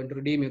 that I'm going to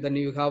redeem you. Then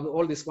you have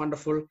all these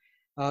wonderful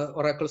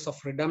oracles of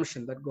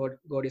redemption, that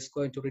God is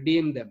going to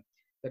redeem them,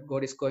 that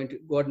God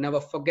never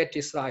forget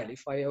Israel.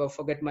 If I ever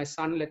forget my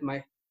son, let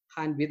my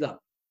hand wither.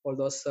 All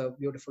those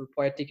beautiful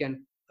poetic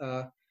and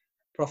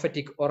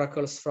prophetic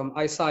oracles from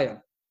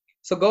Isaiah.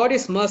 So God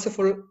is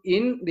merciful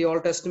in the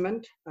Old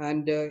Testament,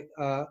 and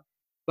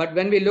but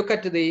when we look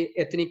at the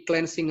ethnic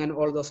cleansing and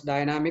all those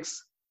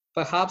dynamics,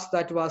 perhaps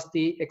that was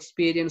the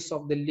experience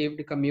of the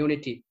lived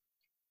community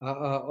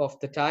of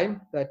the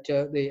time, that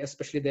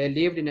especially they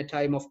lived in a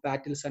time of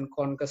battles and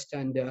conquest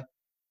and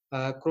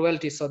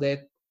cruelty. So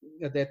they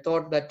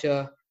thought that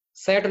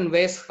certain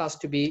ways has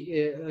to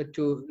be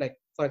to, like,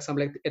 for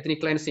example, like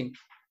ethnic cleansing.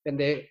 When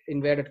they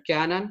invaded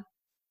Canaan,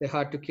 they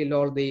had to kill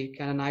all the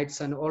Canaanites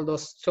and all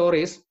those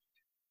stories.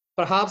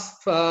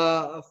 Perhaps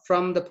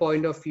from the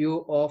point of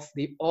view of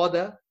the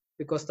author,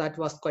 because that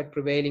was quite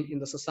prevailing in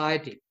the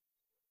society.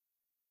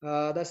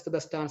 That's the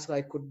best answer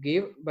I could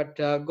give. But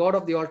God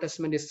of the Old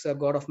Testament is a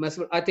God of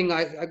mercy. I think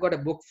I got a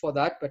book for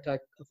that, but I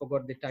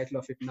forgot the title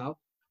of it now.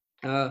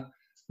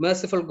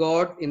 Merciful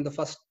God in the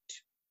first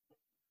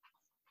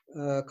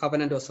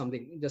covenant or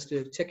something. Just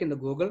to check in the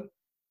Google,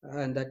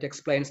 and that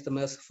explains the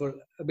merciful,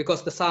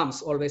 because the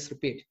Psalms always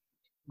repeat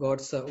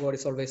God's word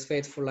is always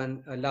faithful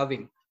and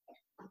loving.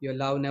 Your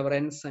love never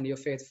ends and your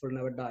faithful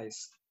never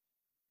dies.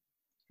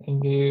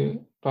 Thank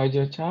you,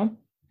 Baijo-chan.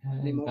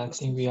 Any more I questions?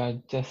 think we are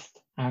just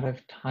out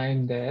of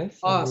time there.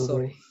 So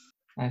Sorry.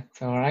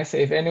 That's all right. So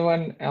if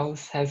anyone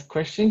else has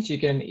questions, you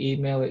can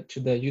email it to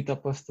the Youth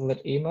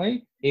Apostolate email.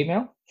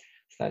 So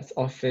that's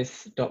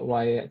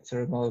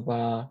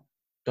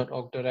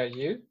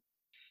office.y@ceremalbar.org.au.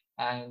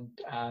 And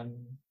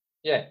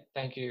yeah,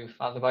 thank you,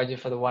 Father Baijo,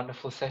 for the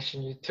wonderful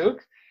session you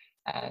took.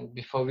 And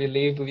before we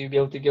leave, will you be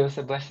able to give us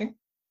a blessing?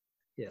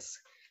 Yes.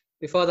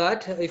 Before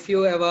that, if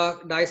you ever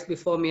dies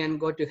before me and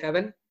go to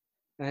heaven,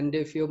 and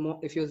if you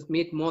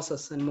meet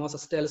Moses and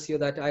Moses tells you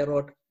that I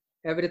wrote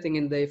everything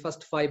in the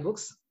first 5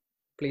 books,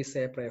 please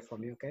say a prayer for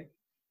me, okay?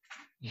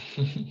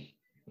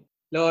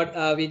 Lord,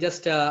 we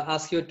just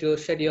ask you to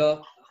shed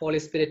your Holy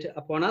Spirit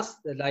upon us,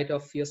 the light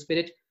of your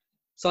Spirit,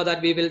 so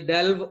that we will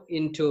delve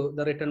into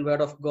the written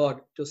word of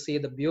God to see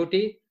the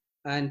beauty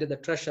and the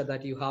treasure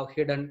that you have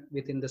hidden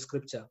within the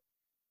scripture.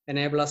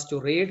 Enable us to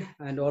read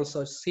and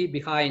also see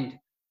behind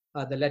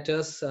the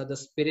letters, the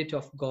Spirit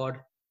of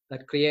God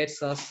that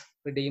creates us,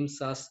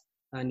 redeems us,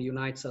 and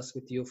unites us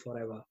with you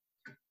forever.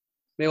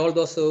 May all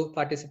those who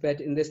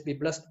participate in this be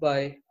blessed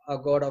by our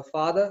God, our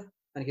Father,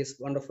 and his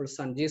wonderful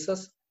Son,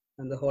 Jesus,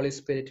 and the Holy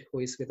Spirit who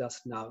is with us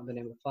now. In the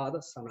name of the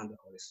Father, Son, and the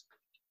Holy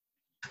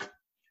Spirit.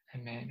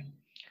 Amen.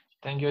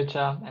 Thank you,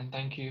 Acha, and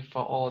thank you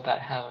for all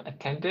that have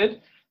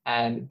attended.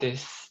 And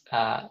this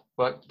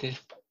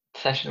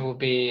session will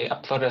be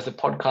uploaded as a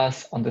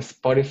podcast on the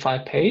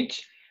Spotify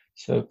page.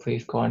 So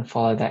please go and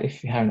follow that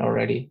if you haven't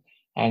already.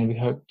 And we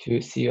hope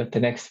to see you at the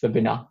next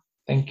webinar.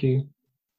 Thank you.